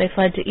Assyrians, they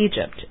fled to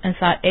Egypt, and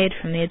sought aid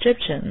from the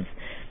Egyptians,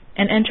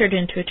 and entered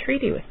into a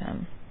treaty with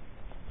them.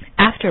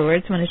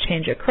 Afterwards, when a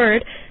change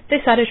occurred, they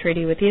sought a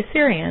treaty with the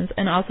Assyrians,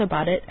 and also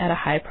bought it at a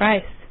high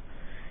price.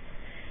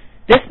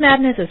 This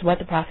madness is what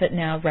the prophet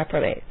now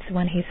reprobates,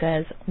 when he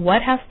says,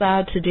 What hast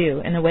thou to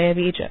do in the way of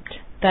Egypt?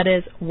 That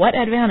is, what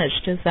advantage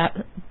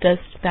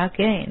dost thou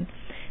gain?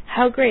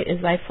 How great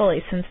is thy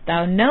folly, since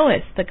thou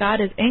knowest that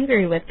God is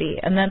angry with thee,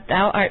 and that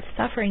thou art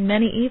suffering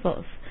many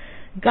evils?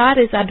 God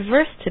is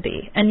adverse to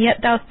thee, and yet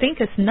thou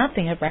thinkest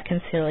nothing of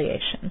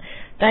reconciliation.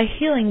 Thy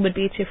healing would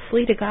be to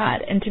flee to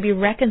God, and to be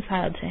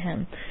reconciled to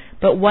him.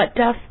 But what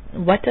dost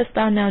what dost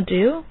thou now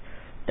do?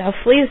 Thou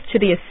fleest to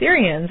the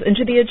Assyrians and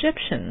to the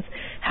Egyptians.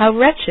 How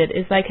wretched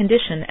is thy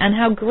condition, and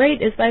how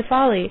great is thy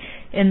folly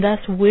in thus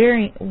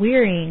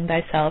wearying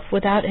thyself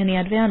without any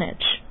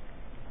advantage.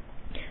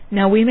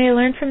 Now we may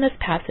learn from this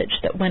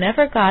passage that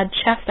whenever God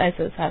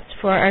chastises us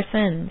for our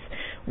sins,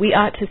 we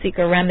ought to seek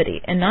a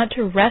remedy, and not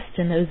to rest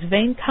in those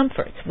vain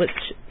comforts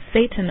which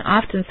Satan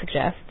often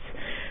suggests,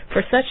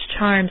 for such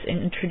charms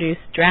introduce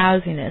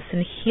drowsiness,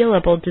 and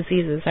healable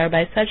diseases are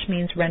by such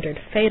means rendered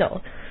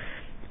fatal.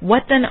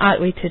 What then ought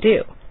we to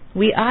do?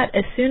 We ought,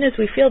 as soon as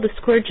we feel the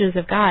scourges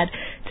of God,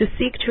 to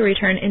seek to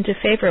return into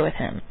favor with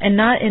Him, and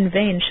not in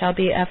vain shall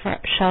be our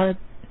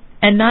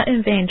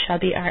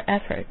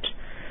effort.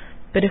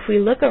 But if we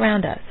look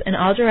around us in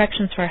all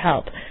directions for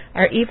help,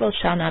 our evil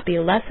shall not be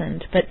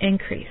lessened, but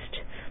increased.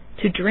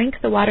 To drink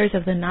the waters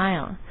of the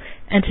Nile,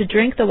 and to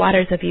drink the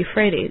waters of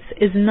Euphrates,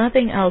 is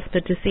nothing else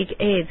but to seek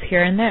aids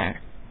here and there.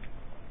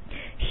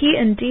 He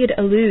indeed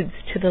alludes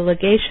to the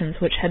legations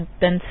which had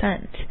been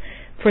sent,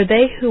 for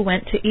they who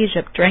went to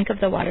Egypt drank of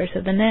the waters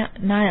of the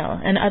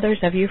Nile, and others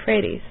of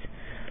Euphrates.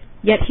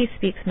 Yet he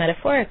speaks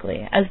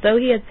metaphorically, as though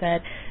he had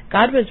said,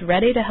 God was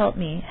ready to help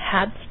me,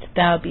 hadst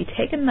thou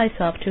betaken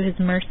thyself to his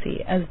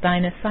mercy as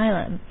thine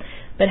asylum,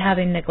 but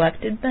having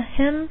neglected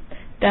him,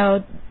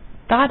 thou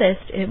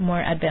thoughtest it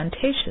more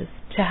advantageous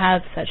to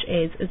have such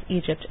aids as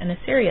Egypt and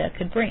Assyria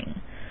could bring.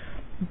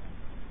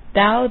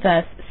 Thou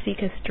thus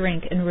seekest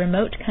drink in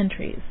remote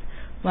countries,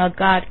 while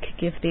God could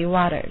give thee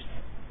waters.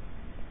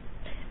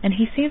 And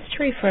he seems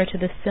to refer to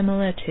the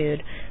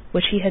similitude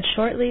which he had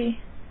shortly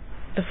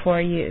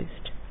before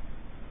used.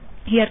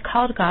 He had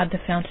called God the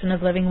fountain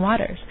of living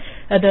waters,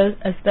 as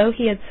though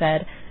he had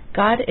said,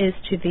 God is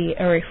to thee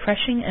a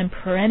refreshing and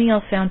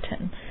perennial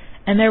fountain,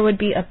 and there would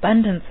be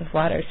abundance of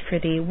waters for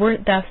thee,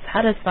 wert thou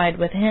satisfied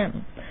with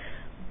him.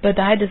 But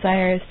thy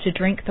desire is to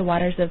drink the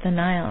waters of the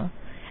Nile,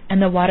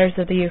 and the waters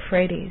of the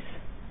Euphrates.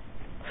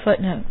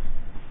 Footnote.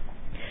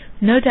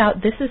 No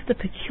doubt this is the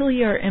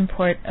peculiar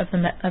import of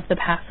the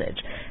passage,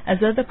 as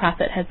though the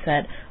prophet had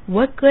said,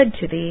 what good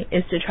to thee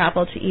is to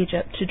travel to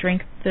Egypt to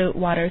drink the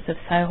waters of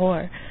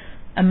Sihor,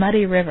 a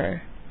muddy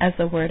river, as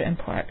the word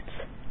imports.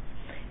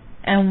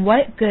 And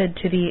what good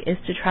to thee is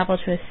to travel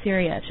to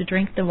Assyria to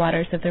drink the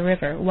waters of the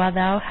river, while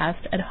thou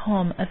hast at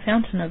home a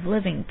fountain of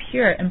living,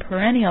 pure, and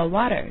perennial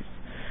waters?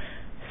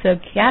 So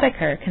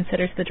Gattaker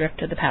considers the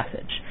drift of the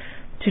passage.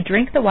 To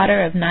drink the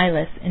water of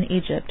Nilus in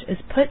Egypt is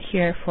put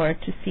here for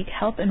to seek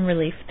help and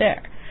relief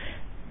there.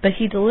 But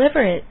he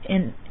deliver it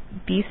in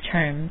these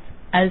terms,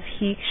 as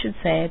he should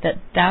say that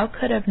thou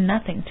could have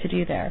nothing to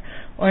do there,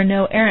 or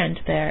no errand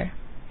there,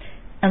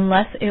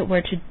 unless it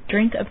were to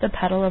drink of the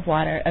puddle of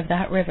water of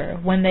that river,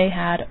 when they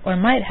had, or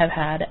might have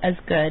had, as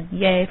good,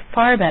 yea,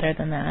 far better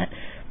than that,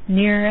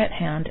 nearer at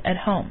hand at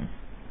home.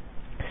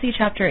 See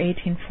chapter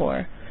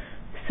 18:4.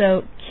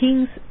 So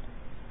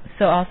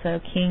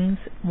also Kings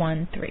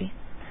 1:3.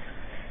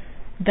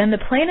 Then the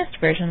plainest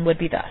version would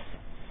be thus: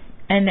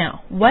 And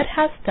now, what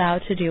hast thou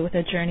to do with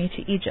a journey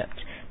to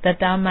Egypt, that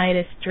thou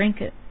mightest drink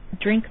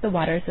the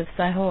waters of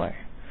Sihor?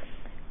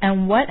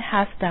 And what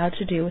hast thou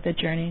to do with a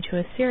journey to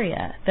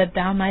Assyria, that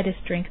thou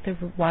mightest drink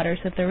the waters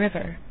of the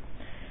river?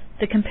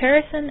 The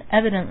comparison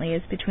evidently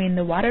is between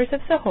the waters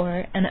of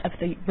Sihor and of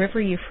the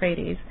river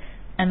Euphrates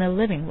and the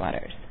living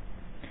waters.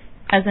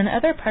 As in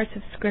other parts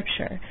of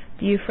Scripture,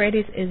 the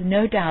Euphrates is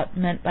no doubt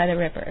meant by the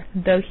river,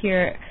 though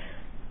here,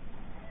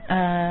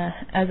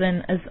 as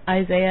in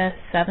Isaiah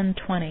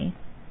 7:20,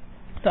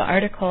 the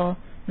article,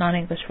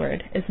 non-English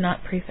word, is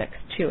not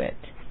prefixed to it.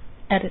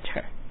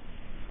 Editor.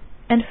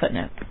 End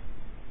footnote.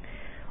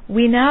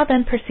 We now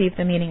then perceive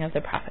the meaning of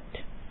the prophet.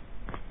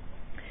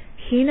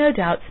 He no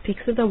doubt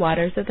speaks of the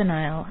waters of the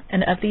Nile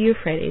and of the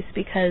Euphrates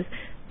because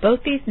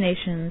both these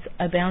nations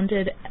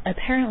abounded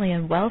apparently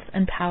in wealth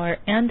and power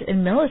and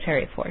in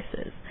military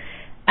forces.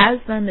 As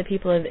then the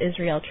people of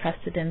Israel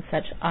trusted in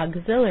such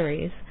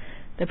auxiliaries,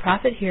 the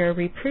prophet here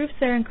reproves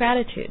their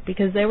ingratitude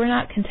because they were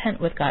not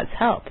content with God's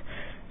help,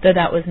 though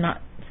that was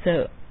not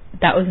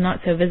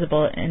so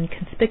visible and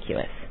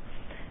conspicuous.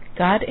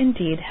 God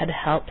indeed had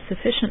help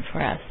sufficient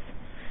for us,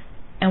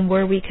 and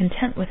were we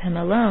content with him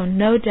alone,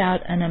 no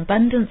doubt an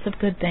abundance of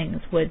good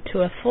things would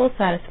to a full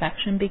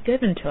satisfaction be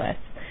given to us.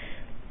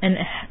 And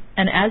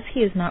as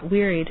he is not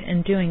wearied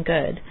in doing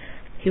good,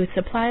 he would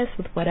supply us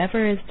with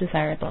whatever is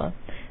desirable.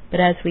 But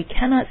as we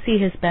cannot see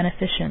his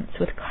beneficence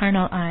with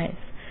carnal eyes,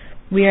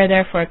 we are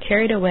therefore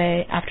carried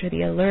away after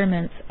the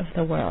allurements of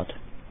the world.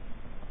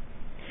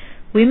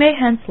 We may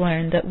hence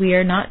learn that we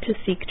are not to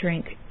seek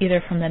drink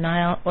either from the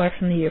Nile or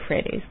from the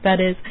Euphrates, that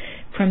is,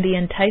 from the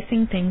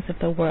enticing things of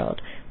the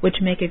world,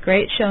 which make a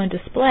great show and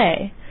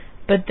display,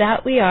 but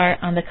that we are,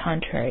 on the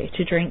contrary,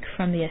 to drink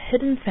from the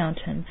hidden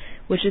fountain,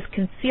 which is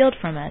concealed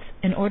from us,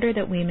 in order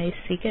that we may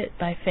seek it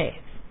by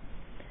faith.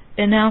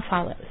 It now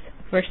follows,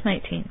 verse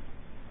 19.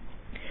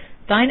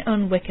 Thine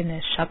own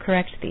wickedness shall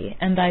correct thee,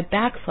 and thy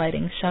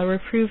backsliding shall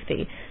reprove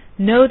thee.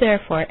 Know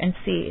therefore and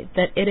see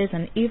that it is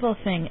an evil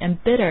thing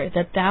and bitter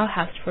that thou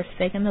hast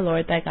forsaken the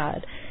Lord thy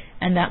God,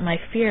 and that my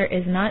fear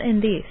is not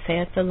in thee,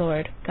 saith the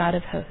Lord, God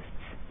of hosts.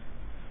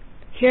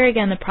 Here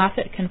again the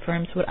prophet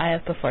confirms what I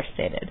have before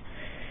stated,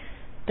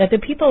 that the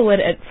people would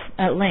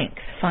at length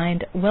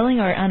find, willing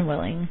or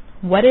unwilling,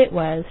 what it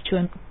was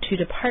to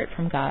depart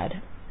from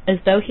God, as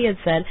though he had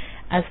said,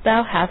 As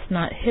thou hast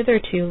not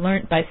hitherto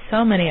learnt by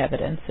so many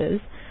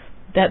evidences,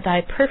 that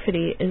thy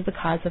perfidy is the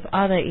cause of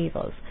all thy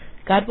evils,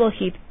 God will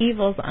heap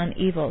evils on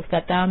evils,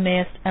 that thou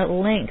mayest at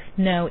length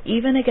know,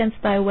 even against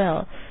thy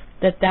will,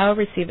 that thou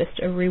receivest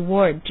a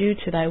reward due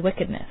to thy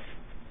wickedness.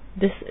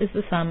 This is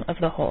the sum of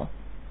the whole.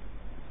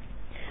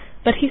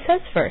 But he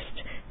says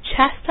first,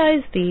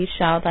 Chastise thee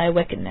shall thy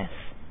wickedness,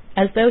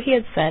 as though he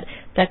had said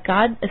that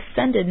God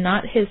ascended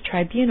not his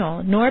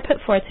tribunal, nor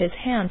put forth his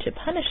hand to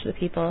punish the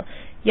people,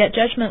 yet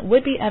judgment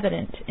would be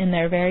evident in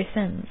their very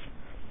sins.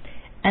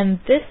 And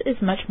this is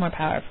much more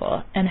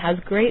powerful, and has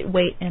greater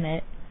weight in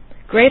it,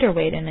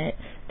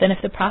 than if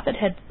the prophet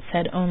had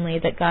said only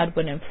that God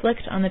would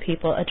inflict on the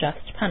people a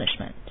just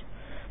punishment.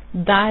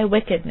 Thy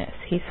wickedness,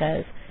 he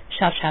says,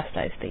 shall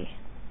chastise thee.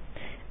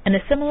 And a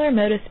similar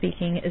mode of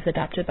speaking is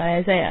adopted by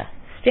Isaiah.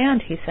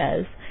 Stand, he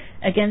says,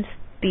 against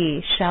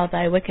thee shall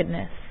thy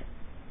wickedness.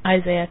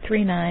 Isaiah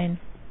 3:9.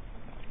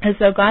 As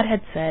though God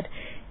had said,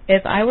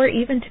 If I were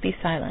even to be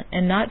silent,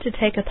 and not to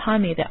take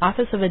upon me the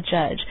office of a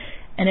judge,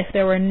 and if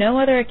there were no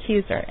other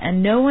accuser,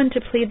 and no one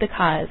to plead the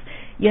cause,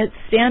 yet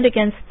stand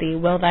against thee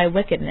will thy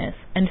wickedness,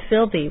 and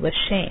fill thee with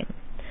shame.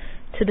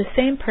 To the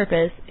same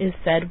purpose is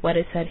said what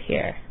is said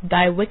here,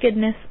 Thy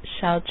wickedness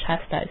shall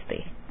chastise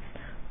thee.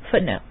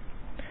 Footnote.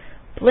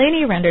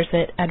 Blaney renders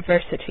it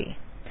adversity.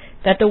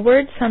 That the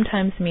word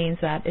sometimes means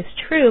that is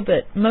true,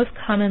 but most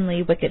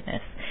commonly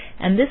wickedness,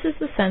 and this is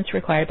the sense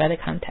required by the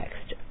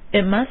context.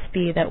 It must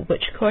be that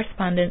which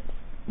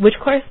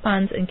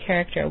corresponds in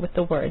character with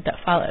the word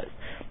that follows,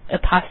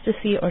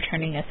 apostasy or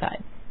turning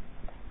aside.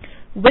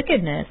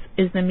 Wickedness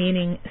is the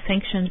meaning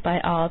sanctioned by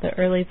all the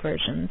early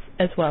versions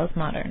as well as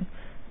modern.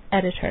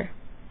 Editor.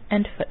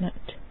 End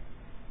footnote.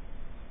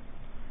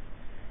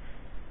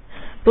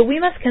 But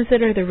we must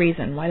consider the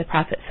reason why the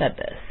prophet said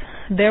this.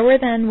 There were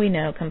then, we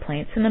know,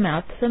 complaints in the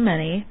mouths of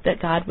many that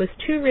God was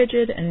too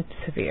rigid and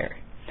severe.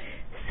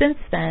 Since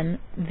then,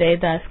 they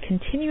thus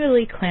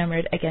continually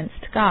clamored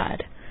against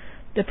God.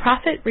 The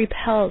prophet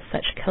repels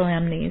such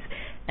calumnies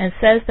and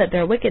says that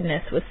their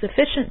wickedness was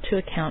sufficient to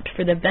account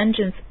for the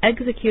vengeance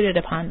executed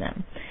upon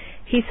them.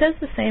 He says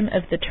the same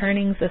of the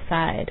turnings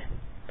aside.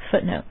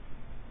 Footnote.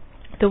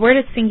 The word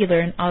is singular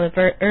in all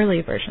the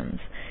early versions.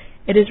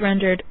 It is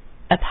rendered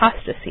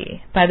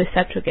apostasy by the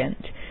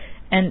Septuagint,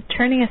 and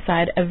turning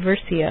aside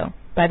aversio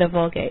by the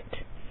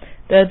Vulgate.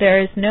 Though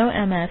there is no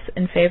ms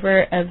in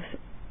favor of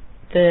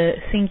the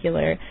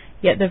singular,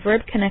 yet the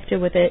verb connected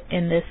with it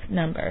in this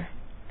number.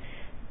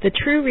 The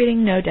true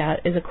reading, no doubt,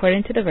 is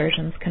according to the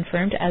versions,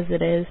 confirmed as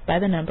it is by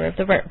the number of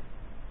the verb.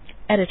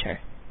 Editor.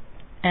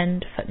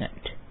 End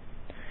footnote.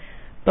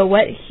 But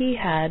what he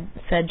had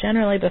said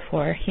generally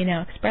before, he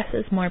now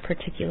expresses more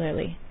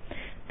particularly,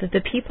 that the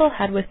people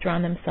had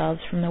withdrawn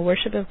themselves from the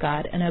worship of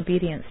God and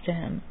obedience to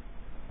him.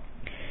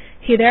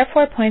 He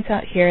therefore points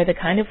out here the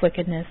kind of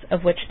wickedness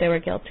of which they were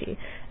guilty,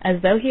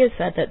 as though he had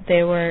said that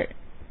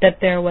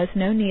there was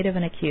no need of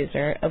an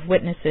accuser, of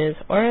witnesses,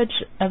 or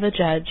of a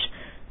judge,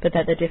 but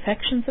that the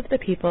defections of the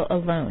people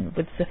alone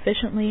would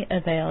sufficiently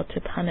avail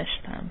to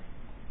punish them.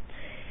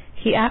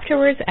 He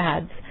afterwards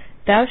adds,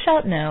 Thou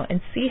shalt know and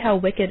see how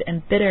wicked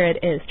and bitter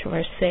it is to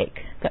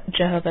forsake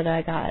Jehovah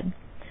thy God.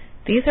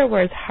 These are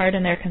words hard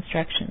in their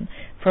construction,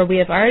 for we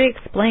have already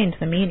explained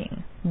the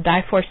meaning.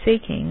 Thy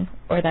forsaking,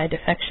 or thy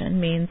defection,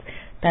 means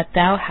that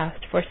thou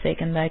hast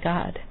forsaken thy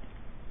God.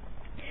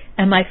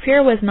 And my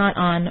fear was not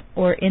on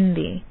or in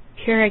thee.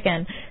 Here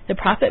again, the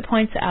prophet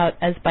points out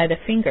as by the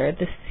finger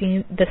the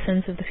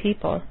sins of the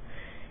people.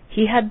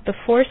 He had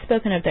before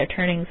spoken of their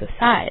turnings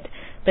aside,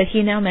 but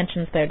he now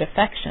mentions their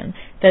defection,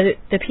 that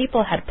the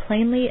people had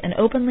plainly and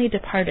openly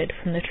departed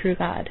from the true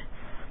God.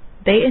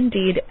 They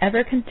indeed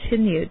ever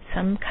continued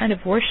some kind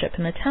of worship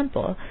in the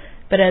temple,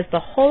 but as the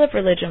whole of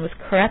religion was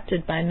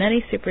corrupted by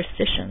many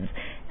superstitions,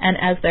 and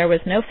as there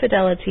was no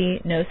fidelity,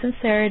 no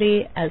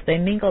sincerity, as they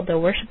mingled the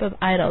worship of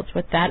idols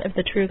with that of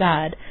the true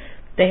God,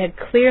 they had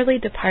clearly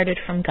departed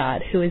from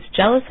God, who is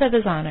jealous of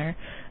his honor,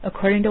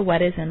 according to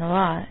what is in the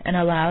law, and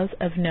allows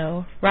of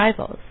no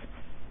rivals.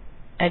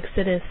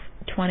 Exodus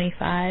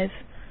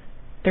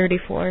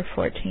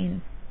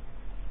 25:34-14.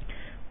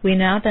 We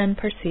now then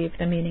perceive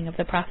the meaning of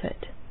the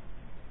prophet.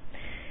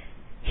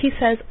 He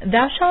says,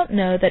 Thou shalt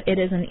know that it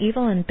is an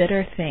evil and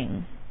bitter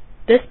thing.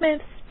 This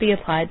must be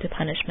applied to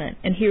punishment,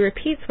 and he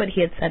repeats what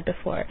he had said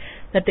before,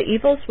 that the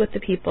evils which the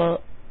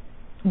people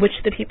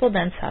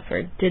then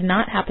suffered did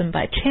not happen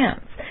by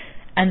chance,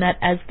 and that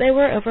as they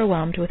were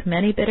overwhelmed with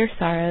many bitter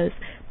sorrows,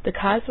 the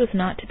cause was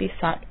not to be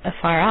sought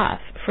afar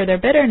off, for their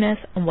bitterness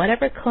and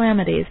whatever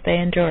calamities they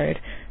endured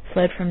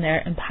flowed from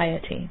their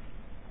impiety.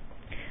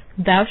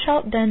 Thou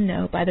shalt then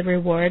know by the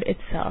reward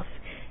itself.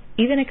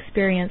 Even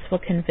experience will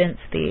convince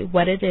thee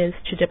what it is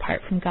to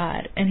depart from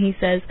God. And he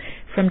says,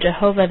 from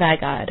Jehovah thy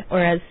God,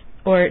 or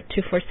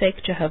to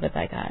forsake Jehovah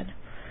thy God.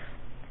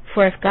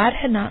 For if God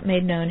had not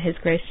made known his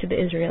grace to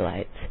the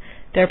Israelites,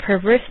 their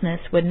perverseness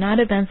would not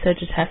have been so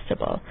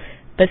detestable.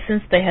 But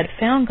since they had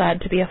found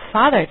God to be a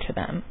father to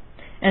them,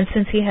 and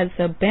since he had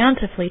so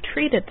bountifully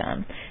treated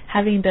them,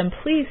 having been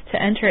pleased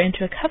to enter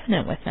into a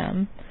covenant with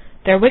them,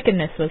 their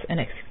wickedness was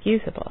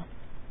inexcusable.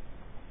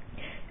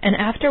 And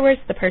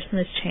afterwards the person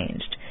is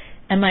changed,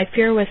 and my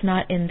fear was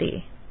not in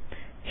thee.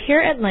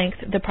 Here at length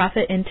the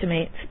prophet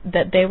intimates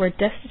that they were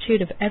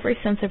destitute of every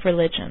sense of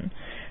religion,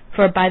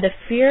 for by the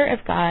fear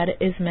of God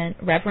is meant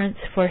reverence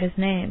for his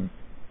name.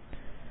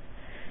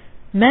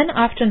 Men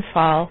often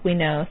fall, we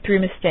know,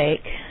 through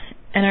mistake,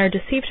 and are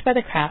deceived by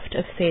the craft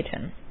of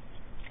Satan.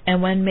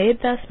 And when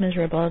made thus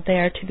miserable, they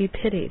are to be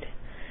pitied.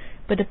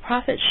 But the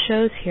prophet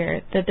shows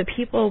here that the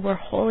people were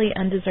wholly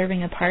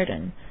undeserving of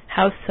pardon.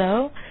 How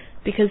so?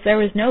 Because there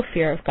was no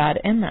fear of God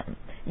in them.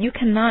 You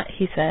cannot,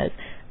 he says,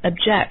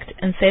 object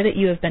and say that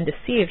you have been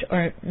deceived,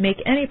 or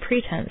make any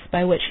pretense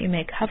by which you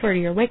may cover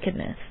your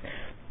wickedness.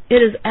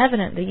 It is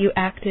evident that you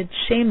acted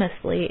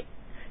shamelessly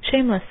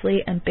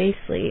and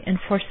basely in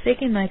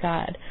forsaking thy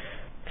God,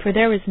 for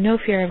there was no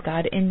fear of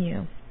God in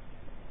you.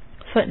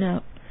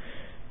 Footnote.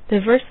 The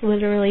verse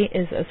literally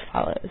is as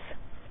follows.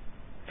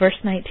 Verse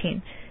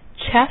 19.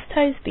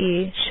 Chastise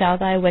thee shall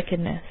thy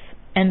wickedness,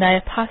 and thy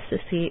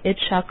apostasy it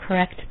shall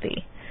correct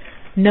thee.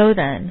 Know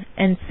then,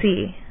 and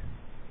see.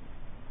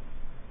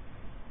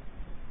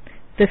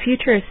 The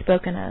future is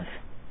spoken of.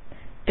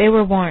 They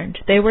were warned.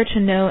 They were to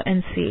know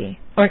and see,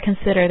 or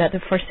consider that the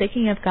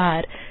forsaking of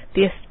God,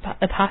 the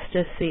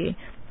apostasy,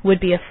 would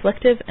be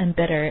afflictive and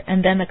bitter,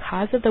 and then the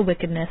cause of the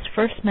wickedness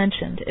first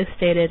mentioned is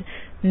stated,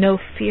 no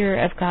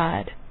fear of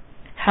God.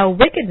 How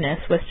wickedness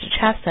was to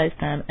chastise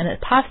them and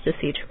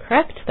apostasy to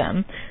correct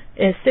them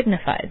is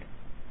signified.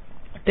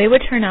 They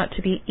would turn out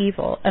to be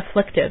evil,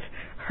 afflictive,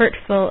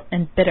 hurtful,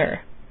 and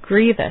bitter,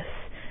 grievous,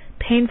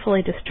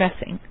 painfully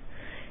distressing.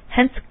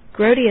 Hence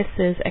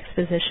Grotius's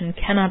exposition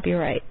cannot be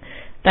right.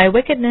 Thy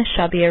wickedness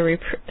shall be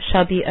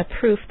a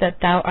proof that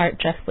thou art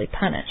justly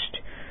punished.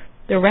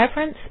 The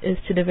reference is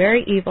to the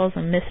very evils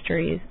and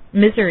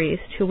miseries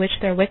to which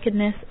their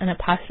wickedness and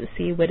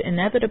apostasy would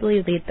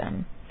inevitably lead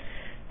them.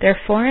 Their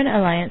foreign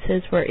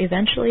alliances were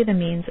eventually the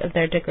means of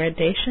their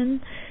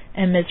degradation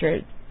and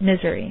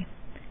misery,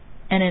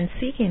 and in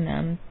seeking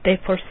them, they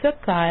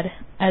forsook God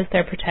as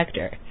their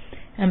protector,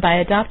 and by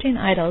adopting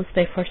idols,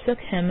 they forsook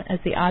him as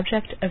the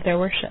object of their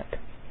worship.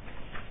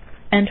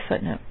 End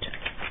footnote.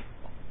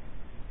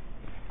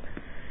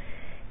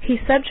 He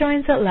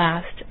subjoins at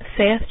last,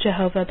 saith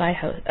Jehovah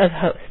of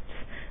hosts,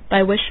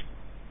 by which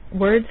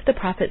words the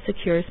prophet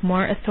secures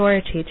more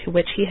authority to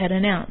which he had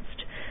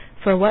announced.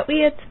 For what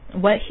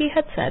he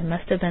had said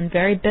must have been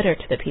very bitter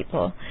to the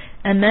people,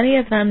 and many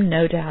of them,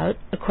 no doubt,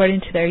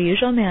 according to their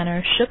usual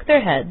manner, shook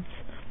their heads,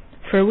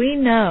 for we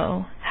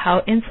know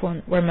how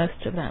insolent were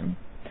most of them.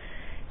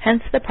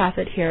 Hence the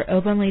prophet here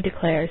openly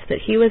declares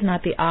that he was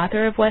not the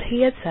author of what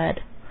he had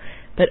said,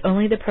 but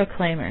only the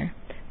proclaimer,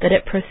 that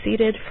it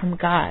proceeded from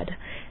God,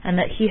 and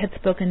that he had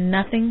spoken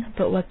nothing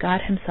but what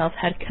God himself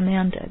had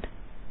commanded.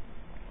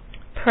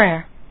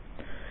 Prayer.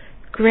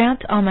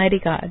 Grant, Almighty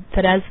God,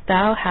 that as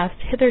thou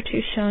hast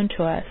hitherto shown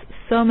to us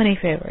so many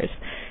favors,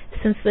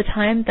 since the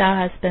time thou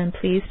hast been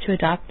pleased to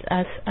adopt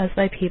us as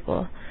thy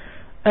people,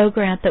 O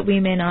grant that we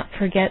may not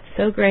forget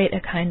so great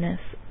a kindness,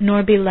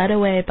 nor be led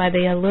away by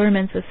the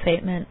allurements of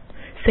Satan,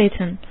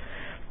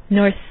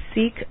 nor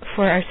seek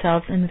for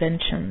ourselves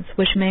inventions,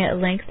 which may at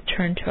length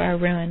turn to our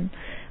ruin,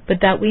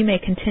 but that we may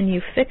continue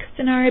fixed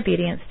in our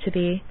obedience to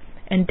thee,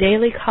 and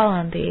daily call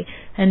on thee,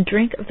 and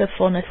drink of the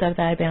fullness of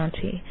thy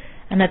bounty,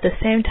 and at the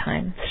same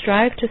time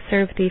strive to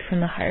serve thee from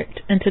the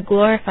heart, and to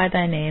glorify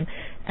thy name,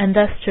 and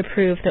thus to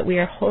prove that we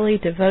are wholly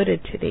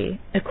devoted to thee,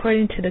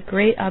 according to the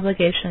great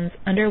obligations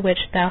under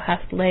which thou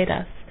hast laid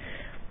us,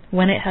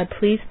 when it had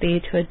pleased thee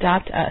to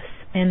adopt us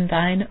in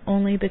thine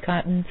only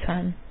begotten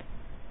Son.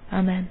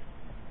 Amen.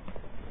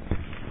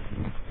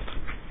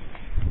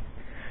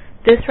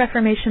 This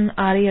Reformation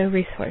audio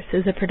resource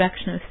is a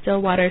production of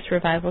Still Waters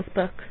Revivals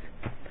Books.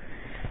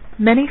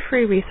 Many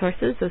free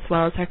resources, as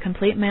well as our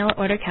complete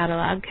mail-order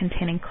catalog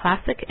containing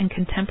classic and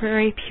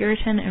contemporary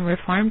Puritan and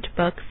Reformed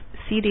books,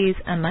 CDs,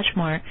 and much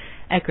more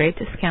at great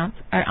discounts,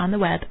 are on the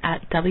web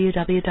at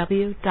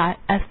www.swrb.com.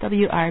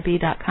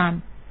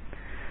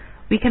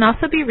 We can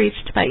also be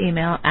reached by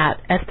email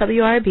at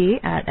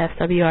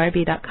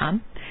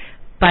swrb@swrb.com,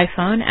 by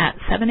phone at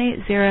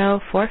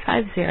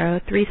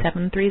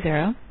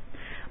 780-450-3730,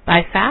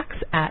 by fax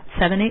at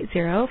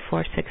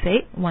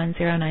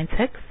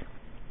 780-468-1096,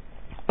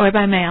 or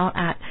by mail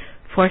at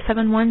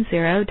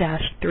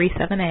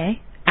 4710-37A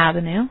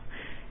Avenue,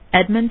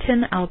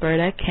 Edmonton,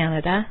 Alberta,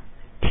 Canada,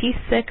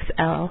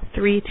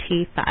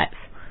 T6L3T5.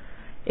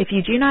 If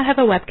you do not have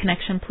a web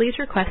connection, please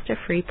request a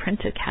free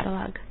printed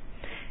catalog.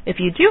 If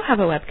you do have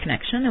a web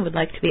connection and would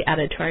like to be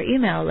added to our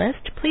email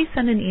list, please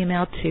send an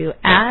email to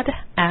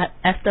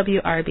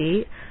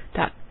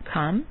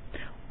ad@swrb.com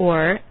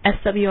or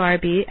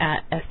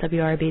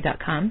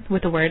swrb@swrb.com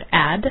with the word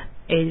add,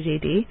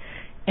 ADD,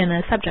 in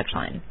the subject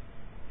line.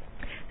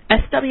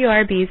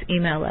 SWRB's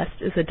email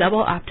list is a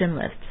double opt-in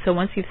list, so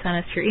once you've sent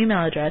us your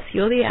email address,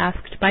 you'll be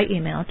asked by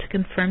email to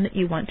confirm that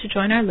you want to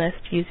join our list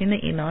using the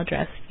email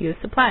address you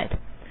have supplied.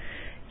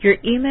 Your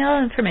email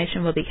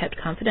information will be kept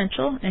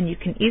confidential, and you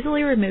can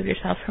easily remove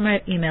yourself from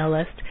our email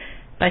list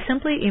by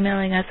simply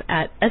emailing us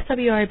at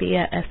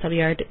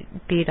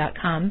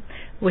swrb@swrb.com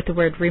with the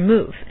word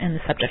remove in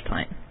the subject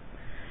line.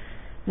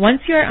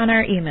 Once you are on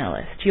our email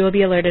list, you will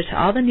be alerted to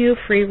all the new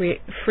free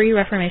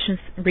Reformation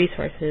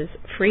resources,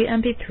 free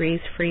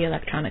MP3s, free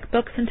electronic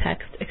books and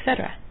text,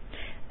 etc.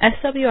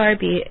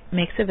 SWRB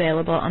makes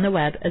available on the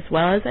web as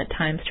well as at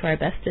times to our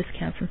best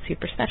discounts and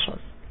super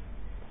specials.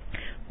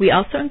 We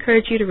also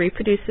encourage you to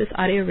reproduce this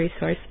audio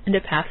resource and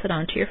to pass it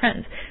on to your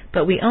friends,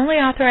 but we only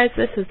authorize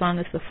this as long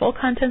as the full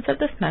contents of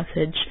this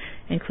message,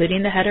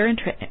 including the header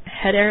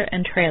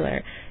and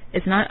trailer,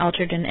 is not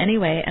altered in any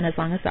way, and as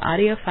long as the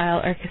audio file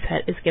or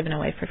cassette is given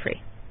away for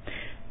free.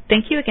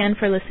 Thank you again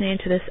for listening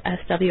to this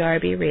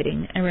SWRB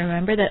reading, and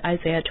remember that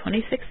Isaiah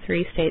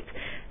 26:3 states,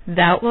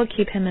 "Thou wilt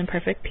keep him in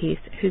perfect peace,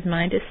 whose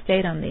mind is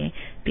stayed on thee,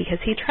 because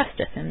he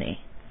trusteth in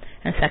thee."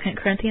 And 2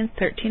 Corinthians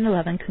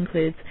 13:11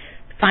 concludes,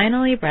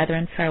 "Finally,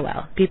 brethren,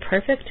 farewell. Be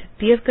perfect,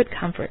 be of good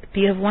comfort,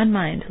 be of one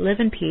mind, live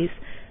in peace,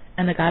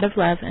 and the God of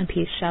love and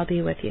peace shall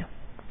be with you."